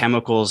take the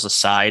chemicals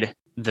aside,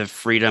 the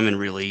freedom and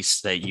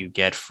release that you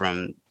get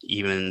from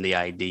even the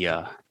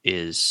idea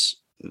is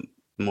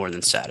more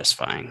than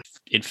satisfying.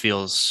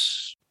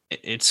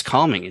 It's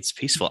calming, it's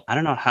peaceful. I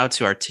don't know how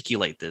to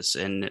articulate this,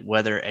 and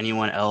whether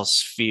anyone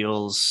else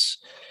feels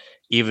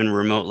even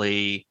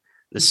remotely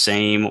the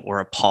same or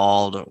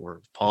appalled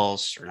or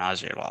repulsed or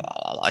nauseated.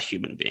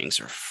 Human beings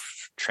are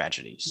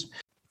tragedies.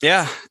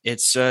 Yeah,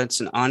 it's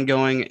an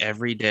ongoing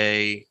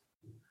everyday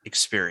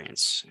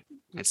experience.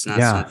 It's not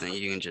something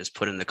you can just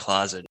put in the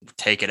closet,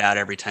 take it out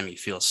every time you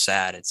feel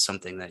sad. It's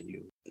something that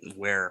you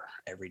wear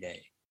every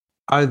day.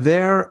 Are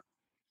there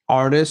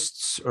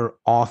artists or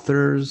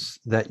authors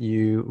that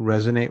you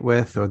resonate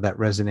with or that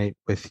resonate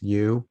with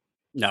you?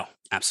 No,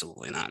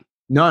 absolutely not.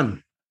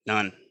 None.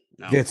 No.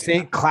 The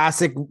same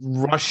classic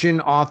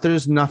Russian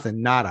authors,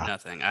 nothing, nada.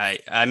 Nothing.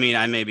 I mean,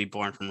 I may be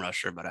born from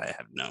Russia, but I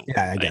have no.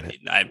 Yeah, I get it.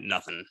 I have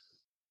nothing.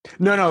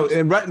 No,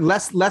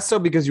 less so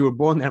because you were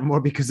born there,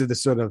 more because of the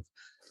sort of,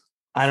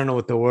 I don't know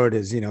what the word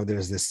is.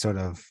 There's this sort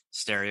of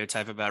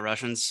stereotype about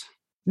Russians.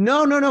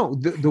 No.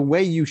 The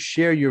way you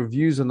share your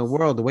views on the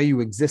world, the way you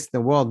exist in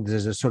the world,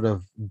 there's a sort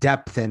of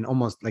depth and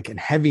almost like a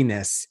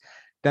heaviness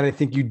that I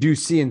think you do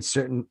see in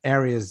certain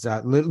areas,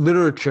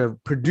 literature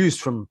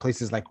produced from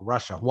places like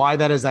Russia. Why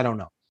that is, I don't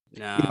know.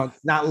 No.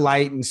 It's not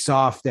light and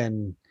soft,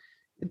 and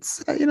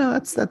it's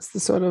that's the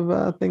sort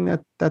of thing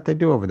that they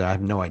do over there. I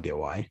have no idea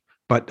why,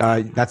 but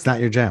that's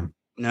not your jam.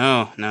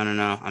 No.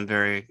 I'm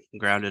very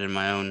grounded in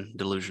my own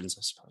delusions,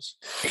 I suppose.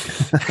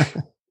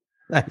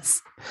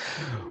 Nice.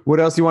 What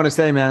else you want to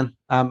say, man?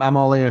 I'm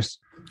all ears.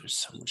 There's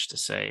so much to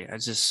say.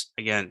 It's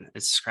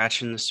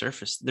scratching the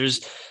surface.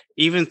 There's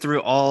even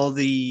through all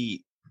the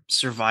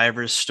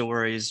survivors'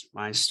 stories,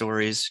 my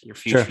stories, your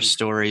future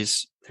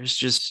stories,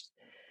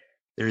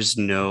 there's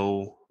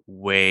no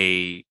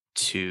way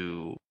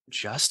to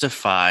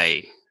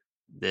justify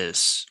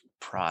this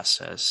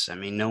process. I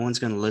mean, no one's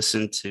going to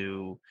listen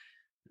to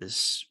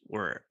this,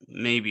 or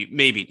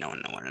maybe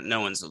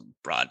no one's a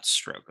broad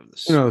stroke of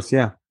this. Who knows?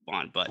 Yeah.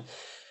 But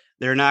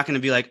they're not going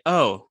to be like,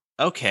 oh,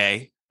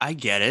 okay, I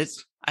get it.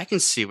 I can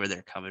see where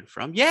they're coming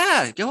from.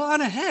 Yeah, go on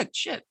ahead.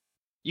 Shit.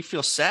 You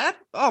feel sad?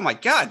 Oh my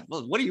God.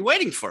 Well, what are you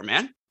waiting for,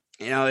 man?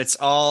 It's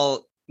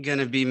all going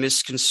to be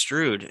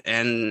misconstrued,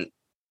 and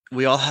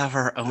we all have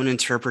our own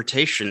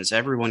interpretations.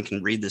 Everyone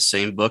can read the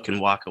same book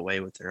and walk away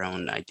with their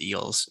own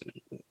ideals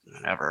and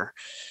whatever.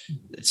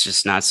 It's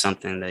just not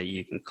something that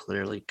you can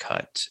clearly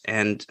cut.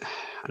 And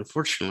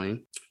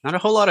unfortunately, not a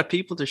whole lot of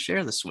people to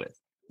share this with.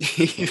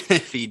 Even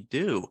if you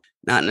do,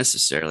 not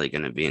necessarily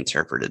going to be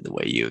interpreted the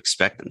way you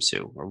expect them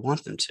to or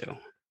want them to.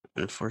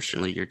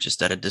 Unfortunately, you're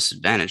just at a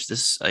disadvantage.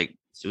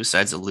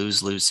 Suicide's a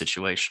lose-lose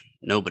situation.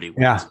 Nobody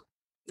wins. Yeah.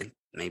 And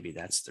maybe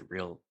that's the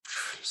real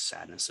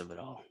sadness of it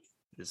all.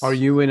 Are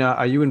you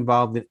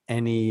involved in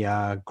any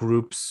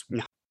groups?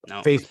 No.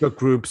 Facebook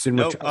groups in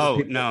which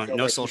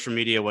no social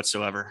media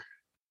whatsoever.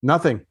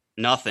 Nothing.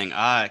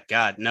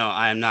 God, no,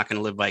 I am not going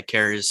to live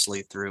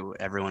vicariously through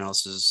everyone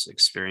else's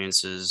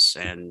experiences.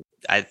 And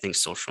I think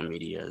social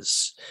media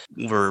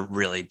we're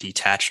really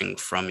detaching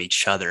from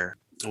each other.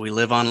 We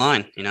live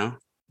online,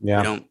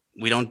 Yeah.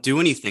 We don't do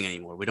anything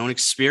anymore. We don't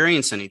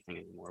experience anything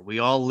anymore. We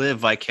all live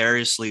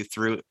vicariously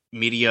through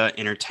media,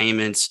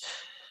 entertainment,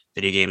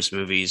 video games,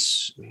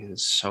 movies.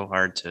 It's so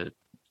hard to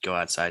go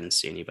outside and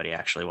see anybody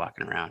actually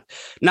walking around.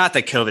 Not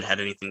that COVID had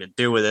anything to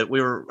do with it.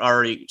 We were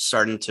already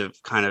starting to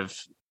kind of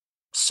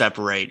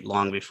separate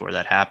long before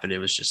that happened. It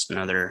was just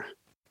another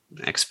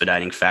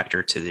expediting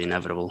factor to the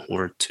inevitable,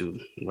 or to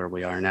where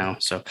we are now.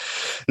 So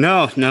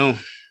no,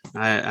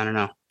 I don't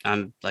know.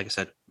 I'm, like I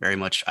said, very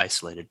much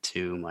isolated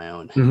to my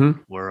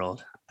own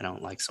world. I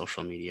don't like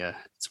social media.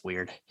 It's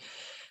weird.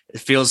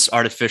 It feels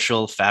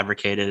artificial,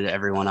 fabricated.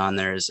 Everyone on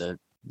there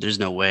there's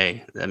no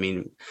way. I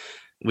mean,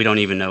 we don't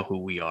even know who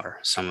we are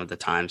some of the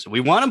times.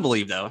 We want to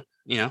believe, though.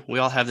 We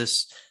all have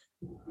this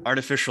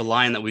artificial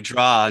line that we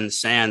draw in the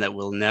sand that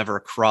we'll never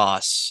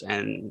cross,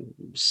 and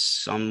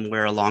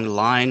somewhere along the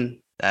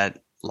line that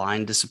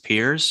line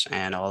disappears,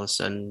 and all of a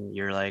sudden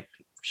you're like,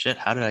 shit,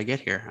 how did I get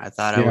here? I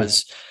thought I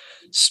was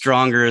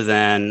stronger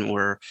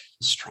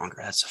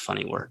stronger, that's a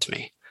funny word to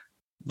me,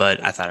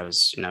 but I thought I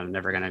was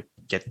never gonna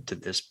get to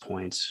this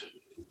point,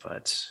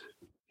 but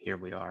here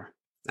we are.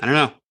 I don't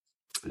know,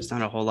 there's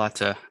not a whole lot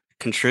to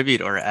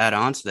contribute or add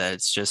on to that.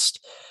 It's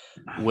just,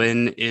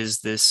 when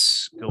is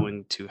this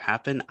going to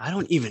happen? I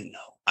don't even know.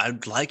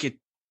 I'd like it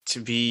to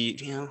be,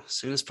 as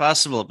soon as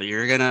possible, but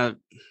you're going to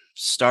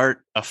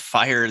start a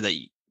fire that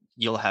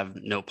you'll have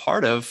no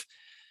part of.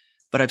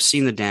 But I've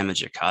seen the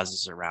damage it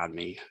causes around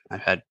me.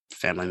 I've had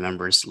family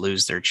members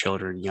lose their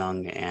children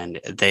young, and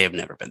they have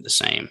never been the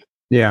same.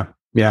 Yeah.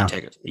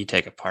 You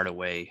take a part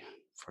away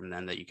from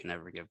them that you can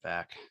never give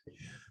back.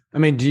 I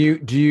mean, do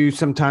you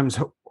sometimes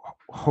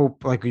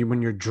hope, like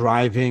when you're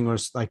driving or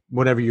like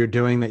whatever you're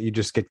doing, that you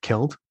just get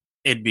killed?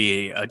 it'd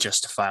be a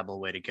justifiable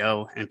way to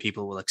go, and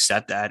people will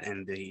accept that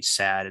and be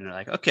sad, and they're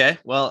like, okay,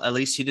 well, at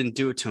least he didn't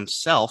do it to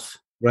himself.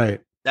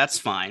 Right. That's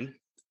fine.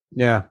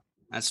 Yeah.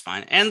 That's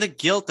fine. And the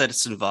guilt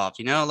that's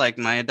involved, like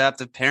my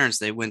adoptive parents,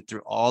 they went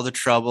through all the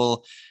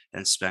trouble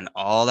and spent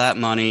all that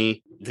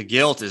money. The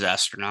guilt is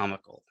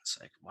astronomical. It's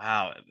like,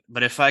 wow.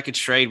 But if I could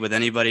trade with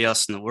anybody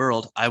else in the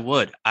world, I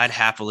would. I'd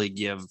happily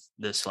give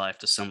this life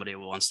to somebody who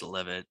wants to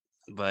live it.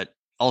 But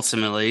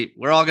ultimately,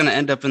 we're all going to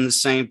end up in the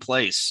same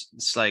place.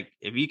 It's like,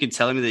 if you can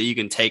tell me that you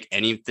can take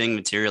anything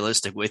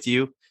materialistic with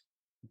you,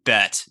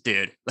 bet,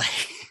 dude.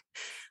 Like,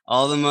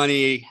 all the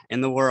money in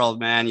the world,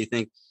 man, you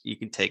think you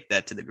can take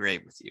that to the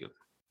grave with you?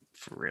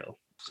 For real.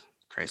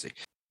 Crazy.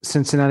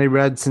 Cincinnati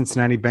Reds,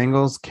 Cincinnati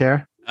Bengals,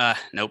 care?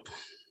 Nope.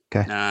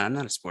 Okay. No, I'm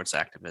not a sports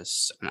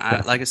activist.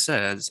 And like I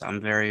said, I'm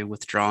very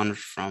withdrawn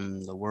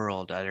from the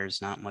world.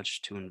 There's not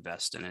much to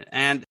invest in it.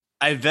 And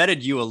I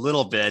vetted you a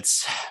little bit.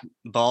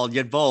 Bald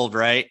yet bold,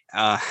 right?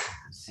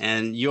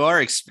 And you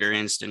are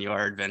experienced and you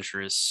are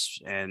adventurous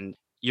and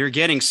you're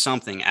getting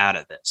something out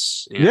of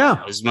this.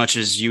 As much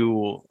as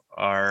you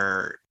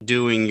are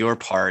doing your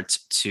part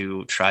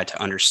to try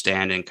to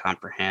understand and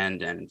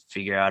comprehend and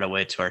figure out a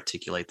way to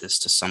articulate this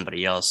to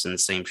somebody else in the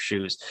same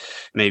shoes.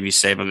 Maybe you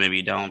say, but maybe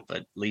you don't, but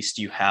at least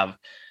you have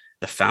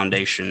the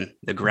foundation,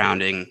 the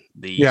grounding,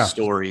 the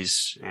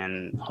stories,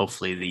 and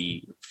hopefully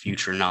the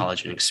future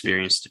knowledge and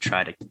experience to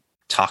try to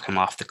talk him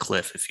off the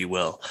cliff, if you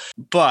will.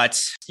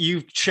 But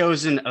you've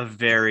chosen a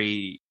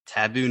very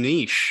taboo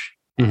niche.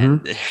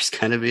 And there's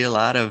going to be a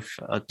lot of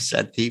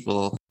upset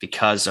people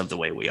because of the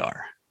way we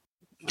are.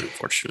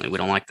 Unfortunately, we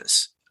don't like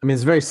this. I mean,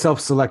 it's a very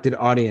self-selected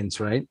audience,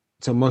 right?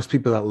 So most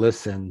people that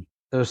listen,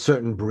 they're a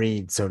certain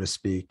breed, so to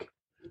speak.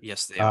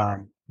 Yes, they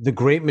are. The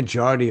great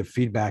majority of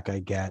feedback I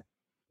get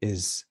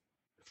is,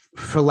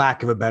 for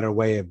lack of a better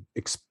way of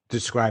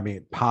describing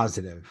it,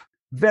 positive.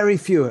 Very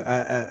few,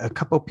 a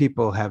couple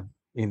people have,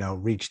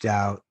 reached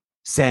out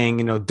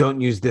saying,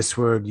 don't use this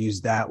word,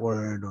 use that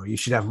word, or you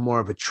should have more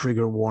of a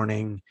trigger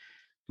warning.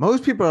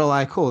 Most people are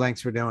like, cool,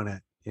 thanks for doing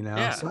it.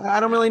 So I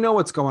don't really know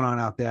what's going on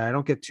out there. I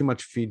don't get too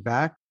much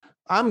feedback.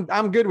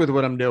 I'm good with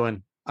what I'm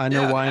doing. I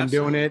know why I'm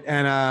doing it,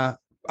 and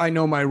I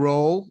know my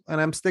role,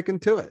 and I'm sticking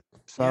to it.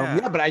 So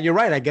but you're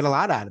right. I get a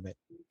lot out of it.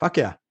 Fuck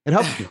yeah, it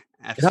helps me.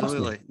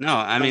 Absolutely. No,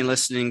 I mean,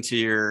 listening to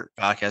your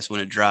podcast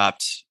when it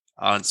dropped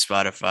on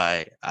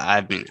Spotify,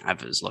 I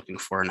was looking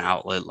for an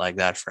outlet like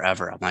that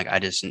forever. I'm like, I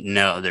just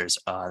know there's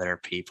other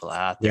people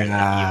out there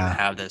that even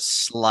have the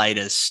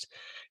slightest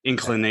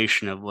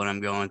inclination of what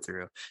I'm going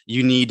through.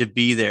 You need to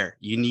be there.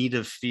 You need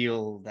to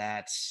feel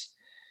that's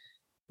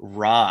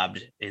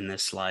robbed in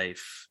this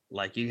life.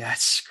 Like you got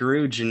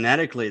screwed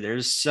genetically.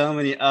 There's so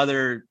many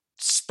other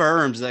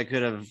sperms that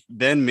could have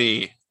been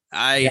me.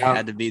 I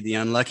had to be the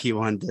unlucky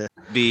one to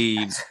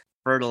be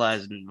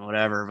fertilized and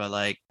whatever. But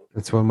like,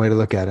 that's one way to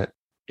look at it.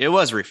 It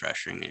was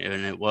refreshing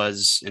and it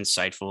was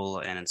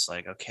insightful. And it's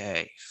like,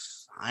 okay,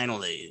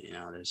 finally,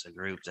 there's a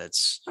group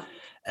that's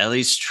at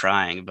least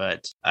trying,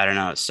 but I don't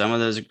know. Some of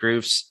those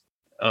groups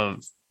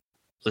of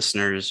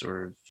listeners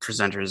or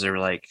presenters are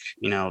like,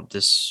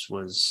 this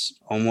was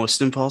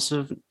almost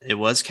impulsive. It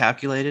was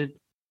calculated,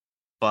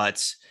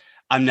 but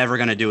I'm never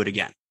going to do it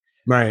again.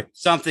 Right.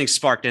 Something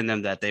sparked in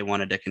them that they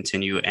wanted to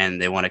continue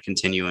and they want to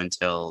continue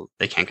until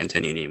they can't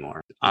continue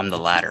anymore. I'm the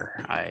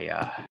latter.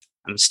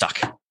 I'm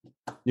stuck.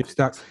 You're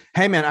stuck.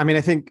 Hey man, I mean,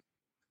 I think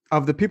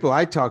of the people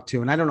I talk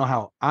to, and I don't know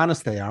how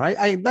honest they are.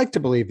 I like to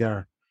believe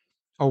they're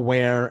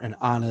aware and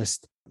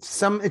honest. It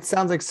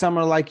sounds like some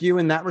are like you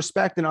in that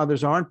respect and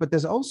others aren't, but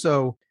there's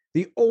also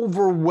the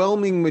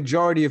overwhelming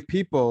majority of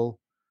people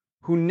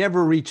who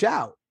never reach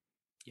out.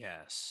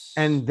 Yes.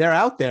 And they're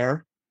out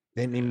there.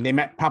 They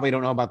probably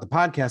don't know about the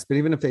podcast, but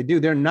even if they do,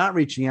 they're not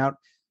reaching out.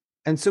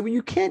 And so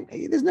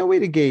there's no way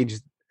to gauge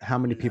how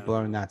many people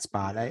are in that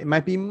spot. It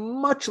might be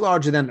much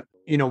larger than,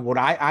 what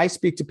I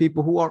speak to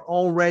people who are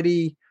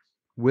already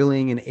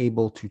willing and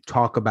able to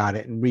talk about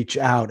it and reach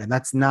out. And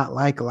that's not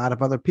like a lot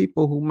of other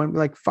people who might be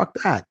like, fuck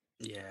that.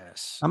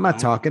 Yes. I'm not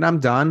talking. I'm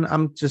done.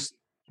 I'm just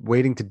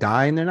waiting to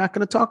die and they're not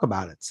going to talk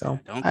about it. So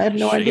I have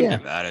no idea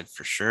about it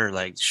for sure.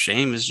 Like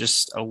shame is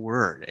just a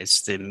word.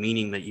 It's the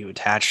meaning that you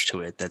attach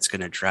to it that's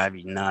going to drive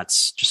you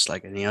nuts, just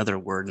like any other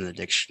word in the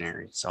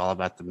dictionary. It's all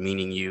about the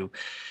meaning you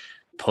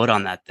put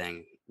on that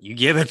thing. You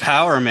give it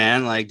power,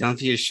 man. Like, don't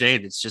be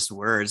ashamed. It's just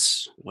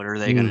words. What are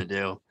they going to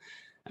do?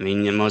 I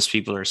mean, most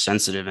people are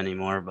sensitive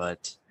anymore,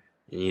 but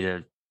you need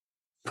to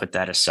put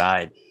that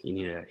aside. You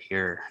need to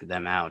hear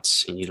them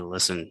out. You need to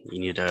listen.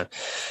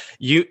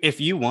 If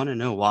you want to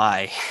know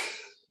why,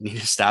 you need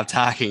to stop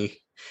talking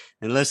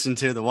and listen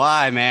to the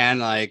why, man.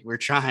 Like, we're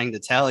trying to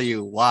tell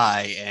you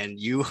why, and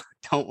you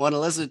don't want to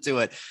listen to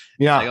it.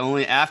 Yeah. Like,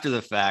 only after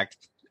the fact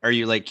are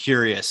you like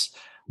curious.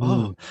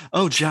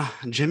 Oh,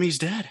 Jimmy's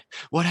dead.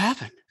 What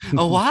happened?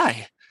 Oh,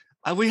 why?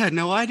 We had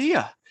no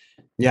idea.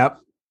 Yep.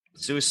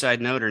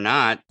 Suicide note or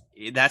not,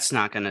 that's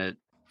not going to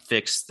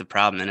fix the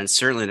problem. And it's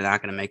certainly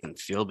not going to make them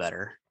feel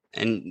better.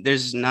 And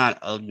there's not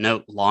a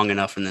note long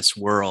enough in this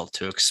world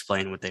to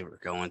explain what they were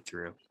going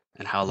through.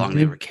 and how long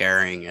they were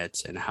carrying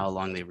it and how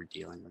long they were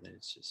dealing with it.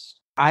 It's just,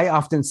 I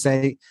often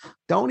say,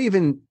 don't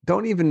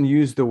even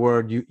use the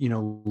word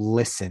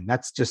listen.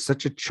 That's just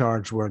such a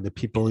charged word that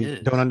people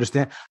don't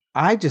understand.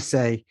 I just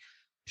say,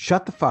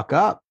 shut the fuck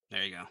up.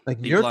 There you go. Like,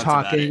 you're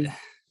talking,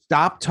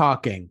 stop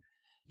talking.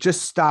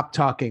 Just stop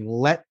talking.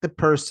 Let the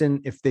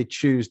person, if they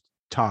choose,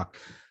 talk.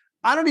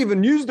 I don't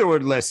even use the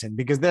word listen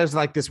because there's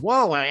like this,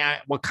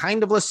 what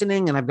kind of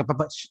listening? And I've got,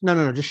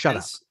 no, just shut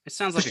up. It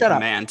sounds like a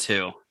command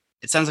too.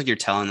 It sounds like you're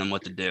telling them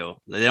what to do.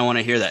 They don't want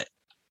to hear that.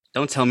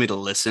 Don't tell me to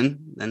listen.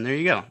 Then there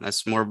you go.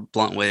 That's a more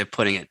blunt way of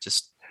putting it.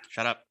 Just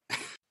shut up.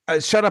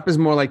 Shut up is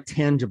more like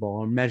tangible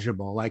or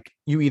measurable. Like,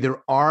 you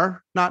either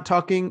are not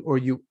talking or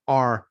you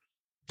are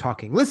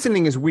talking.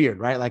 Listening is weird,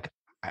 right? Like,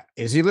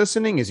 is he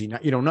listening? Is he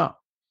not? You don't know.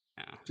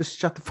 Yeah. Just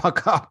shut the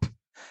fuck up.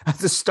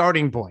 That's a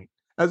starting point.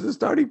 Just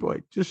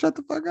shut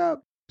the fuck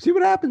up. See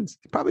what happens.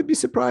 You'd probably be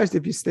surprised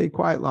if you stay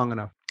quiet long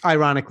enough.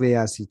 Ironically,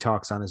 as he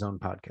talks on his own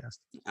podcast.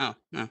 Oh,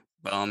 no.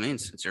 By all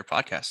means, it's your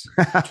podcast.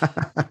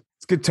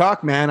 It's good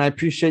talk, man. I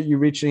appreciate you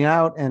reaching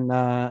out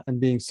and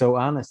being so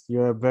honest.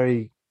 You're a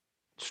very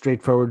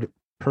straightforward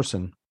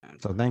person.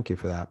 So thank you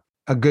for that.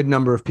 A good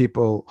number of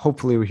people,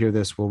 hopefully who hear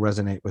this, will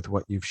resonate with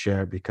what you've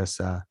shared because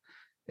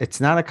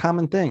it's not a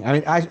common thing. I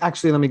mean,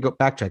 let me go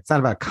backtrack. It's not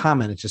about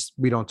common. It's just,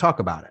 we don't talk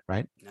about it,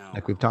 right? No,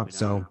 like we've talked.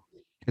 So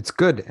it's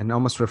good and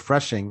almost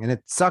refreshing. And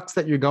it sucks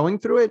that you're going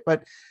through it,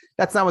 but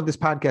that's not what this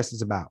podcast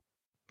is about.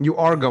 You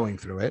are going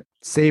through it.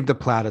 Save the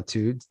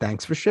platitudes.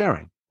 Thanks for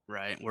sharing.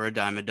 Right. We're a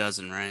dime a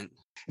dozen, right?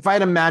 If I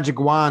had a magic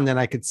wand and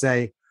I could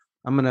say,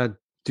 I'm going to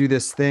do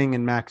this thing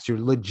and Max, you're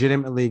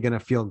legitimately going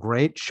to feel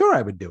great. Sure,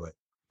 I would do it,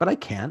 but I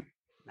can't.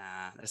 Nah.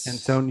 And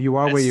so you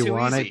are where you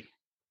want it.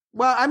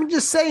 Well, I'm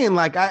just saying,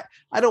 like, I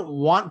don't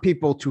want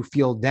people to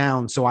feel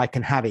down so I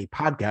can have a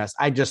podcast.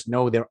 I just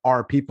know there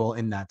are people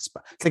in that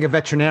spot. It's like a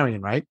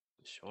veterinarian, right?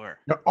 Sure.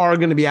 There are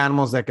going to be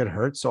animals that get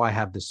hurt. So I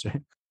have this.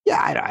 Yeah,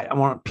 I don't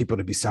want people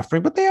to be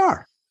suffering, but they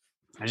are.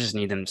 I just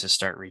need them to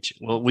start reaching.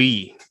 Well,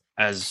 we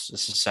as a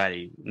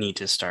society need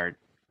to start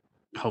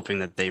hoping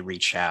that they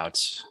reach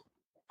out.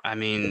 I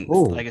mean,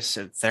 like I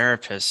said,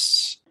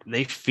 therapists,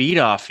 they feed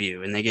off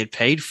you and they get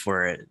paid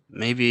for it.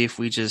 Maybe if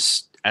we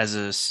just, as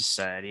a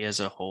society, as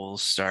a whole,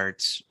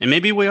 start, and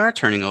maybe we are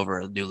turning over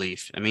a new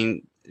leaf. I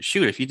mean,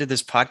 shoot, if you did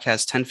this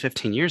podcast 10,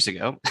 15 years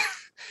ago,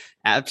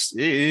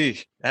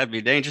 absolutely, that'd be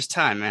a dangerous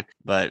time, man.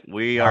 But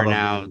we are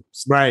now.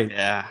 Right.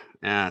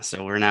 Yeah.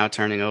 So we're now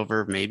turning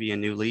over maybe a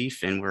new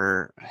leaf and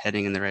we're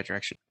heading in the right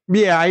direction.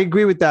 Yeah, I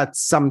agree with that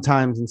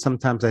sometimes. And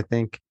sometimes I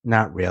think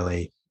not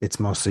really. It's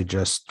mostly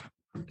just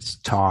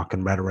talk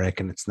and rhetoric,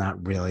 and it's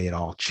not really at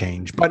all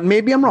change. But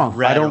maybe I'm wrong.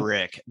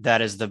 Rhetoric.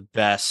 That is the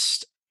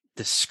best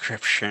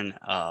description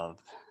of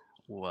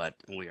what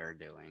we are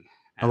doing.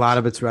 A lot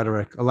of it's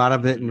rhetoric. A lot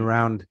of it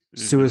around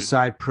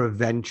suicide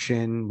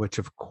prevention, which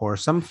of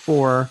course I'm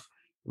for.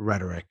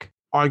 Rhetoric.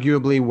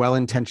 Arguably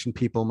well-intentioned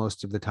people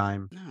most of the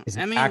time. Is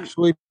it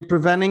actually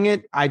preventing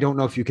it? I don't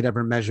know if you could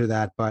ever measure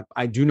that, but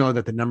I do know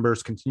that the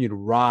numbers continue to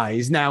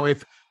rise. Now,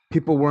 if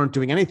people weren't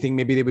doing anything,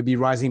 maybe they would be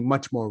rising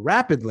much more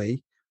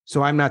rapidly.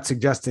 So I'm not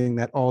suggesting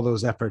that all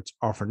those efforts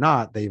are for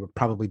naught. They were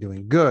probably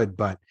doing good,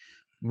 but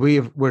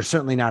we're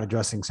certainly not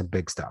addressing some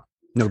big stuff,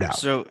 no doubt.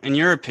 So in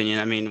your opinion,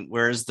 I mean,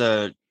 where's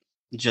the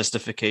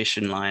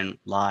justification line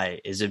lie?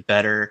 Is it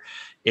better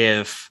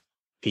if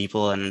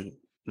people in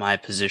my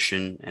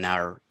position and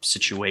our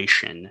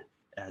situation,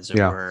 as it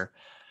were,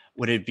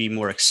 would it be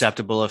more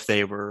acceptable if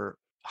they were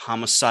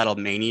homicidal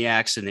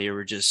maniacs and they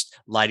were just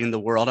lighting the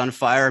world on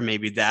fire?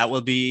 Maybe that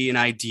would be an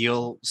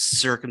ideal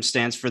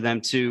circumstance for them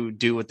to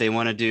do what they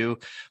want to do.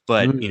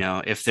 But, you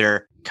know, if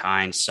they're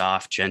kind,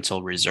 soft,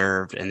 gentle,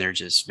 reserved, and they're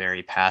just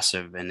very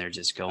passive and they're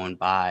just going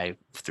by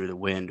through the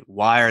wind,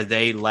 why are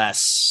they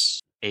less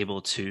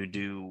able to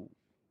do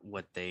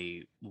what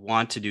they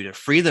want to do to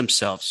free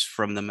themselves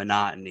from the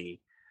monotony?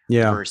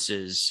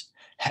 Versus,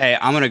 hey,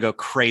 I'm going to go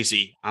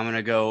crazy. I'm going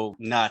to go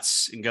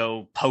nuts and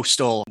go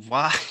postal.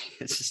 Why?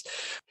 It's just...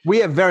 We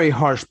have very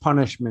harsh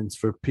punishments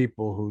for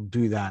people who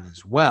do that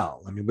as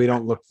well. I mean, we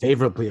don't look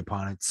favorably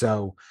upon it.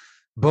 So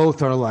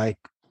both are like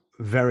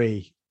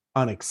very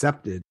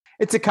unaccepted.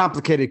 It's a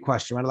complicated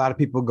question, right? A lot of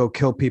people go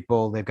kill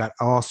people. They've got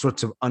all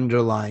sorts of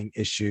underlying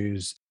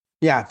issues.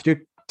 Yeah. If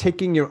you're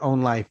taking your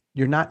own life,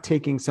 you're not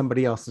taking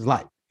somebody else's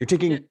life. You're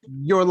taking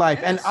your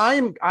life. And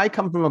I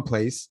come from a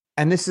place,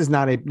 and this is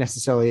not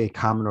necessarily a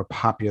common or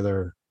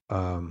popular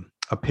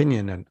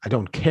opinion, and I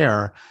don't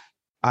care.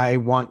 I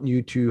want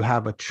you to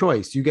have a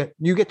choice. You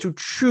get to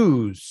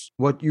choose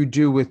what you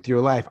do with your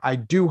life. I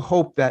do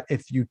hope that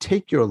if you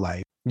take your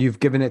life,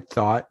 you've given it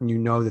thought and you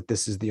know that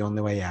this is the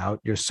only way out.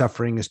 Your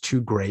suffering is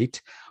too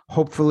great.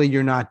 Hopefully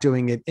you're not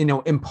doing it,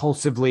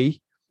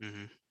 impulsively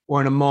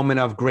or in a moment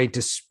of great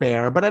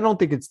despair. But I don't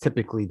think it's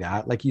typically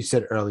that. Like you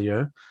said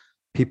earlier,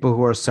 people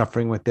who are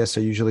suffering with this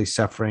are usually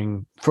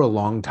suffering for a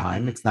long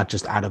time. It's not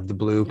just out of the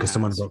blue because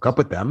someone broke up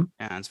with them.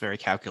 Yeah, it's very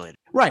calculated.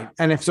 Right.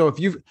 And if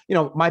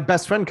my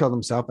best friend killed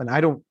himself, and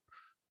I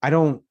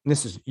don't,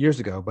 this is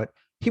years ago, but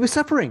he was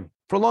suffering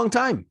for a long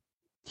time.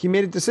 he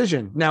made a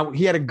decision. Now,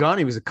 he had a gun.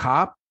 He was a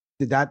cop.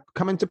 Did that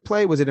come into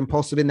play? Was it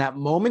impulsive in that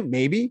moment?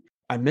 Maybe.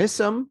 I miss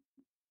him.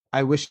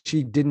 I wish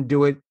he didn't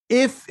do it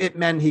if it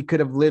meant he could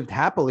have lived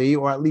happily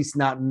or at least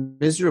not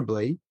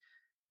miserably.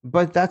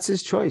 But that's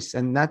his choice.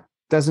 And that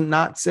doesn't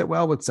not sit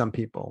well with some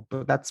people.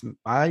 But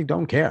I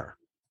don't care.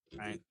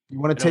 Right. You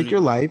want to take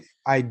your life.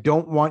 I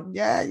don't want,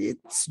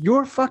 it's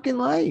your fucking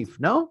life.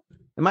 No?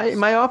 Am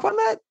I off on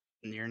that?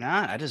 You're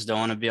not. I just don't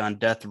want to be on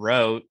death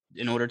row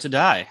in order to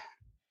die.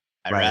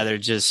 I'd rather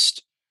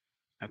just,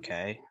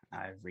 okay,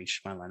 I've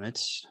reached my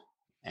limits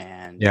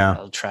and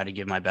I'll try to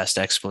give my best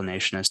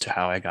explanation as to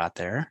how I got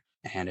there.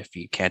 And if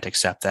you can't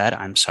accept that,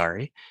 I'm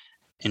sorry.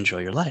 Enjoy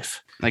your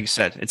life. Like I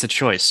said, it's a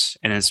choice,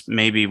 and it's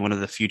maybe one of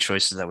the few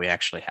choices that we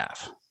actually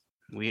have.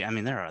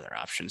 There are other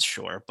options,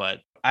 sure, but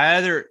I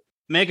either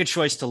make a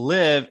choice to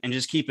live and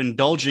just keep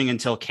indulging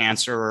until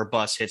cancer or a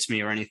bus hits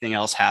me or anything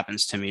else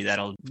happens to me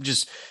that'll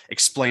just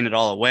explain it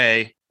all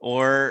away,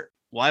 or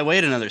why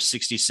wait another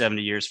 60,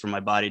 70 years for my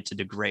body to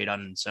degrade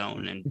on its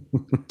own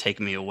and take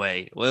me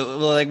away? Well,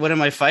 like, what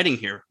am I fighting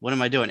here? What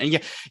am I doing? And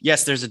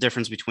yes, there's a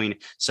difference between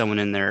someone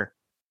in their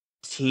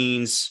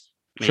teens,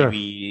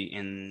 maybe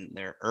in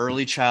their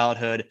early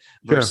childhood,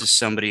 versus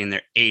somebody in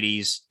their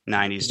 80s,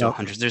 90s to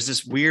 100s. There's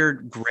this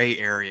weird gray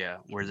area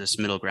where this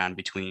middle ground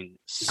between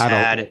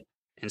sad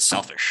and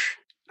selfish.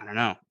 I don't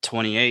know.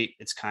 28,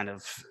 it's kind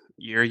of,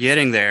 you're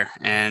getting there.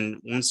 And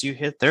once you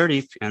hit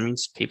 30,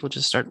 people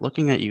just start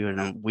looking at you in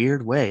a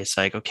weird way. It's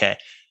like, okay,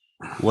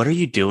 what are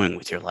you doing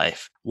with your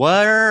life?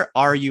 Where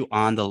are you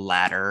on the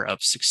ladder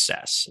of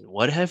success?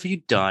 What have you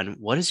done?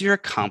 What is your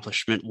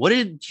accomplishment? What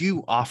did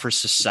you offer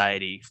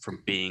society for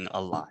being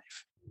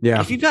alive? Yeah.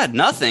 And if you got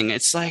nothing,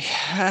 it's like,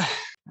 I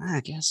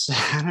guess,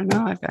 I don't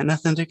know. I've got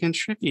nothing to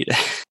contribute.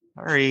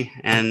 Sorry.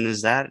 And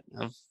is that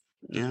a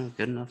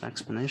good enough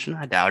explanation?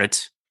 I doubt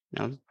it.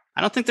 I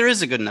don't think there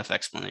is a good enough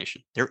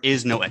explanation. There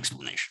is no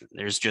explanation.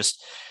 There's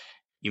just,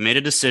 you made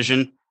a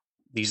decision.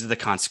 These are the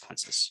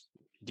consequences.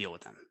 Deal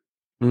with them.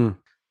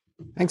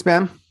 Thanks,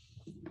 man.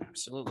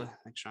 Absolutely.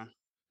 Thanks, Sean.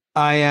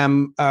 I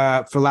am,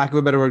 for lack of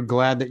a better word,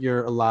 glad that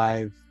you're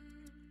alive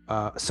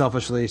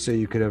selfishly, so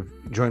you could have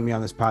joined me on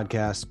this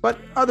podcast, but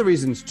other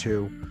reasons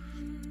too.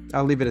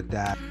 I'll leave it at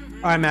that.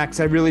 All right,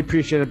 Max, I really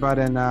appreciate it, bud.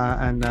 And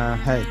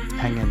hey,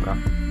 hang in, bro.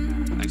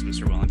 Thanks,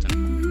 Mr.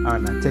 Wellington. All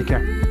right, man. Take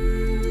care.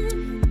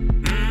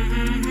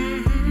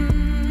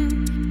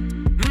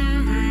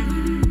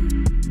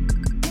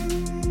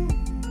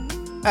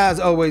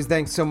 As always,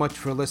 thanks so much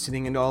for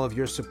listening and all of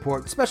your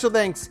support. Special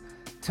thanks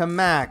to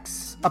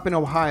Max up in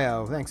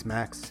Ohio. Thanks,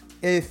 Max.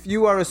 If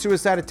you are a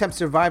suicide attempt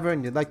survivor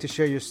and you'd like to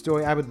share your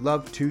story, I would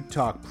love to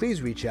talk.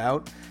 Please reach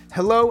out.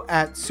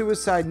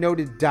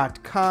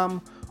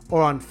 hello@suicidenoted.com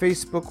or on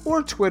Facebook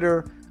or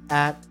Twitter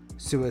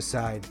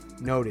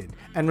 @suicidenoted.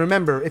 And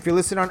remember, if you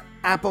listen on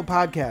Apple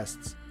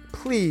Podcasts,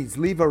 please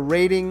leave a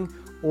rating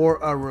or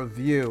a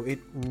review. It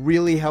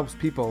really helps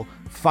people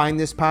find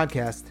this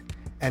podcast,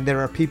 and there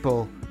are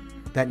people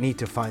that need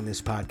to find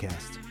this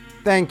podcast.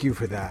 Thank you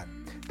for that.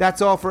 That's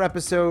all for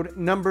episode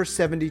number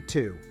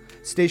 72.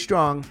 Stay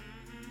strong.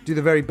 Do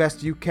the very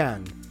best you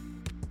can.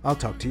 I'll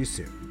talk to you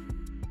soon.